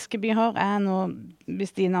forspranget Briskeby har nå,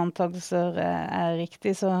 hvis dine antakelser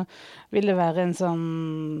riktig, så vil det være en sånn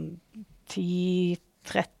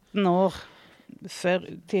 10-13 år før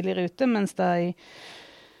tidligere ute, mens da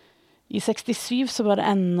I 67 så var det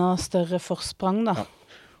enda større forsprang da. Ja.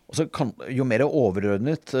 Og så jo mer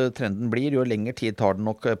overordnet trenden blir, jo lengre tid tar den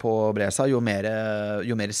nok på å bre seg, jo mer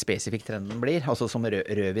spesifikk trenden blir. Altså som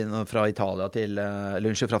rødvin fra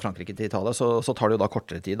fra Frankrike til Italia, så tar det jo da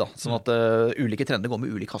kortere tid da. Sånn at ulike trender går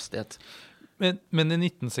med ulik hastighet. Men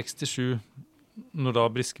i 1967, når da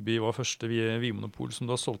Briskeby var første vinmonopol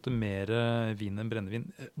som da solgte mer vin enn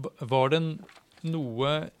brennevin, var det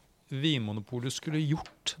noe Vinmonopolet skulle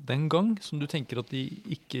gjort den gang, som du tenker at de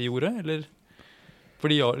ikke gjorde, eller? For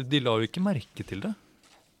de la jo ikke merke til det.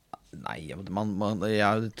 Nei,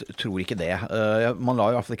 jeg tror ikke det. Man la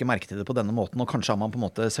i hvert fall ikke merke til det på denne måten, og kanskje har man på en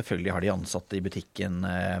måte, selvfølgelig har de ansatte i butikken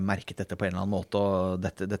merket dette på en eller annen måte, og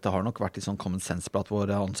dette har nok vært litt sånn common sense blant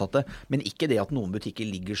våre ansatte, men ikke det at noen butikker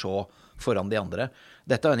ligger så foran de andre.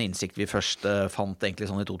 Dette en innsikt vi først fant egentlig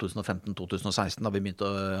sånn i 2015-2016, da vi begynte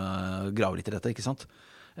å grave litt i dette, ikke sant?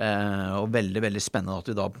 Og veldig, veldig spennende at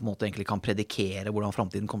vi da på en måte egentlig kan predikere hvordan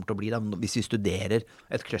fremtiden kommer til å bli da, hvis vi studerer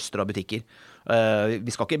et cluster av butikker.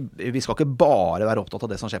 Vi skal ikke bare være opptatt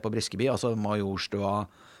av det som skjer på Briskeby, altså Majorstua,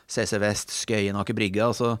 CC Vest, Skøyen, Aker Brygge.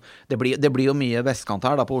 Altså, det blir jo mye vestkant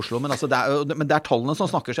her da, på Oslo, men, altså, men det er tallene som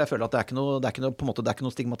snakker, så jeg føler at det er ikke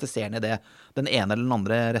noe stigmatiserende i det, den ene eller den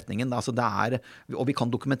andre retningen. Altså, og vi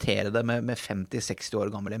kan dokumentere det med 50-60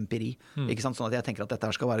 år gammel empiri. Ikke sant? Sånn at jeg tenker at dette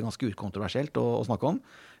her skal være ganske ukontroversielt å snakke om.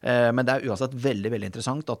 Men det er uansett veldig, veldig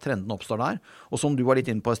interessant at trenden oppstår der. Og som du var litt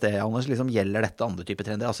inne på i sted, Anders, liksom, gjelder dette andre typer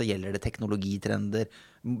trender? Altså gjelder det teknologitrender,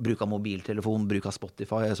 bruk av mobiltelefon, bruk av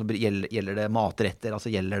Spotify, altså, gjelder det matretter, altså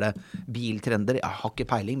gjelder det biltrender? Jeg har ikke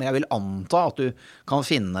peiling, men jeg vil anta at du kan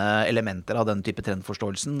finne elementer av den type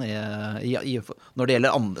trendforståelsen når det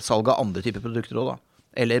gjelder salg av andre typer produkter også, da.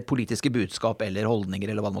 Eller politiske budskap, eller holdninger,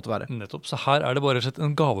 eller hva det måtte være. Nettopp, så her er det bare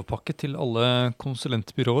en gavepakke til alle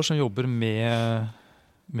konsulentbyråer som jobber med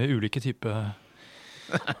ulike typer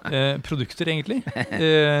produkter, egentlig.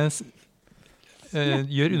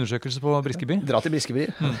 Gjør undersøkelser på Briskeby. Dra til Briskeby.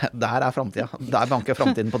 Der fremtiden. Der banker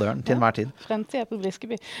fremtiden på døren til enhver tid. Fremtiden på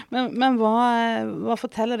Briskeby. Men hva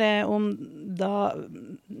forteller det om da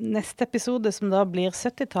neste episode, som da blir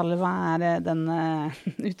 70-tallet? Hva det denne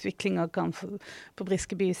utviklingen på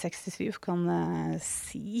Briskeby 67 kan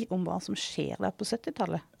si om hva som skjer der på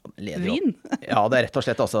 70-tallet? Vin? Ja, det rett og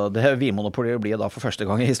slett. Altså, Vinmonopolet blir da for første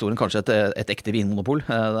gang i historien kanskje et ekte vinmonopol.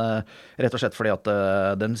 Rett og slett fordi at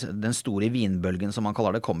den store vinbølgen, som man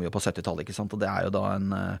kaller det, kommer jo på 70-tallet, ikke sant? Og det er jo da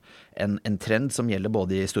en trend som gjelder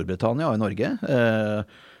både i Storbritannia og i Norge.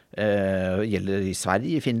 Gjelder i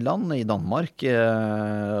Sverige, i Finland, i Danmark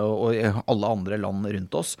og i alle andre land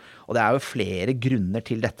rundt oss. Og det er jo flere grunner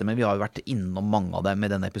til dette, men vi har jo vært innom mange av dem i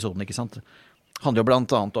denne episoden, ikke sant? Det handler jo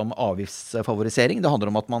blant annet om avgiftsfavorisering. Det handler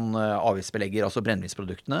om at man avgiftsbelegger altså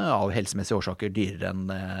brennevinsproduktene av helsemessige årsaker dyrere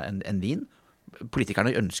enn vin.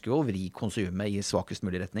 Politikerne ønsker jo å vri konsumet i svakest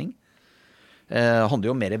mulig retning. Det handler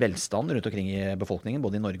jo om mer velstand rundt omkring i befolkningen,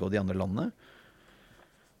 både i Norge og de andre landene.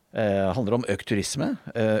 Det handler om økt turisme,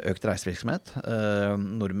 økt reisevirksomhet.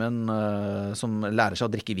 Nordmenn som lærer seg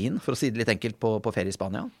å drikke vin, for å si det litt enkelt, på ferie i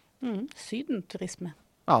Spania. Sydenturisme.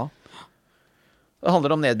 Ja. Det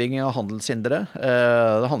handler om nedbygging av handelshindre.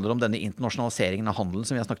 Det handler om denne internasjonaliseringen av handelen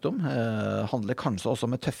som vi har snakket om. Det handler kanskje også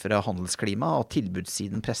om et tøffere handelsklima, og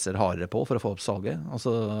tilbudssiden presser hardere på for å få opp salget.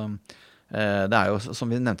 Altså, det er jo,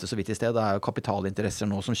 som vi nevnte så vidt i sted, det er jo kapitalinteresser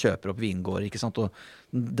nå som kjøper opp vingårder, ikke sant? Og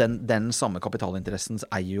den samme kapitalinteressen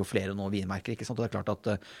eier jo flere nå vinmerker, ikke sant? Og det er klart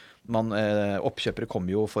at oppkjøpere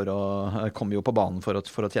kommer jo på banen for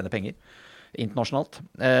å tjene penger internasjonalt.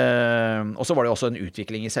 Og så var det også en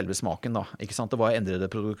utvikling i selve smaken da, ikke sant? Det var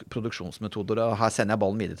endrede produksjonsmetoder, og her sender jeg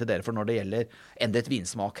ballen videre til dere, for når det gjelder endret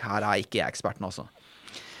vinsmak, her er ikke jeg eksperten altså.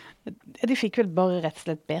 De fikk vel bare rett og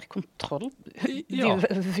slett bedre kontroll. De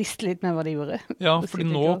visste litt mer hva de gjorde. Ja, fordi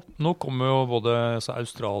nå kommer jo både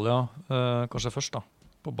Australia, kanskje først da,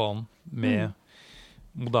 på banen med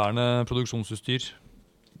moderne produksjonsutstyr,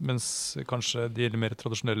 mens kanskje de mer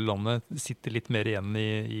tradisjonelle landene sitter litt mer igjen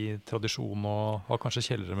i tradisjon og har kanskje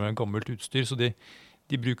kjellere med gammelt utstyr, så de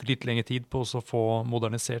bruker litt lengre tid på å få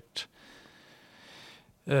modernisert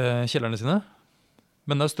kjellerne sine.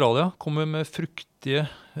 Men Australia kommer med fruktige,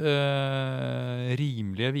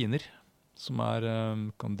 rimelige viner, som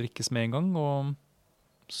kan drikkes med en gang og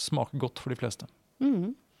smaker godt for de fleste.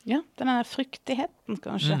 Ja, den fruktigheten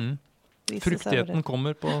kanskje. Fruktigheten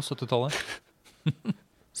kommer på 70-tallet.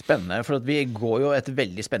 Spennende, for at vi går jo et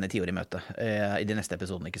veldig spennende tiår i møte i de neste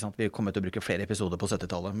episodene, ikke sant? Vi kommer til å bruke flere episoder på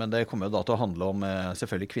 70-tallet, men det kommer jo da til å handle om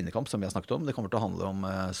selvfølgelig Kvinnekamp, som vi har snakket om. Det kommer til å handle om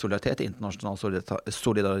solidaritet, internasjonal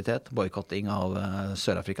solidaritet, boykotting av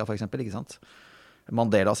Sør-Afrika for eksempel, ikke sant?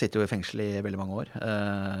 Mandela sitter jo i fengsel i veldig mange år,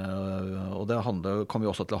 og det kommer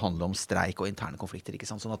jo også til å handle om streik og interne konflikter, ikke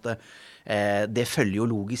sant? Sånn at det følger jo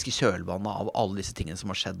logisk i kjølvannet av alle disse tingene som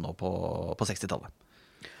har skjedd nå på 60-tallet.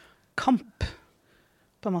 Kamp,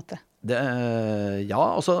 på en måte. Ja,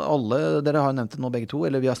 altså dere har nevnt det nå begge to,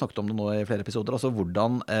 eller vi har snakket om det nå i flere episoder, altså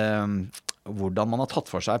hvordan man har tatt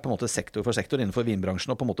for seg på en måte sektor for sektor innenfor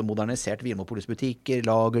vinbransjen, og på en måte modernisert Vinmonopolets butikker,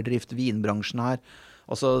 lagerdrift, vinbransjen her,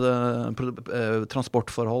 altså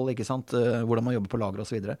transportforhold, ikke sant, hvordan man jobber på lager og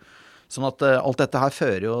så videre. Sånn at alt dette her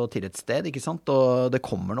fører jo til et sted, ikke sant, og det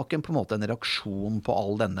kommer nok på en måte en reaksjon på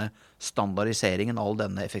all denne standardiseringen, all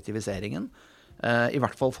denne effektiviseringen. I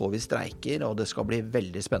hvert fall får vi streiker, og det skal bli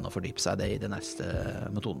veldig spennende å fordype seg det i de neste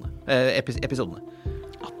episodene.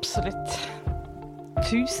 Absolutt.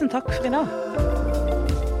 Tusen takk for i dag.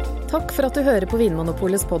 Takk for at du hører på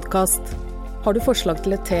Vinmonopolets podcast. Har du forslag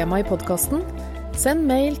til et tema i podcasten? Send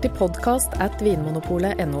mail til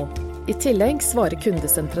podcast@vinmonopolet.no. I tillegg svarer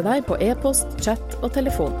kundesenteret deg på e-post, chat og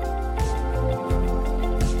telefon.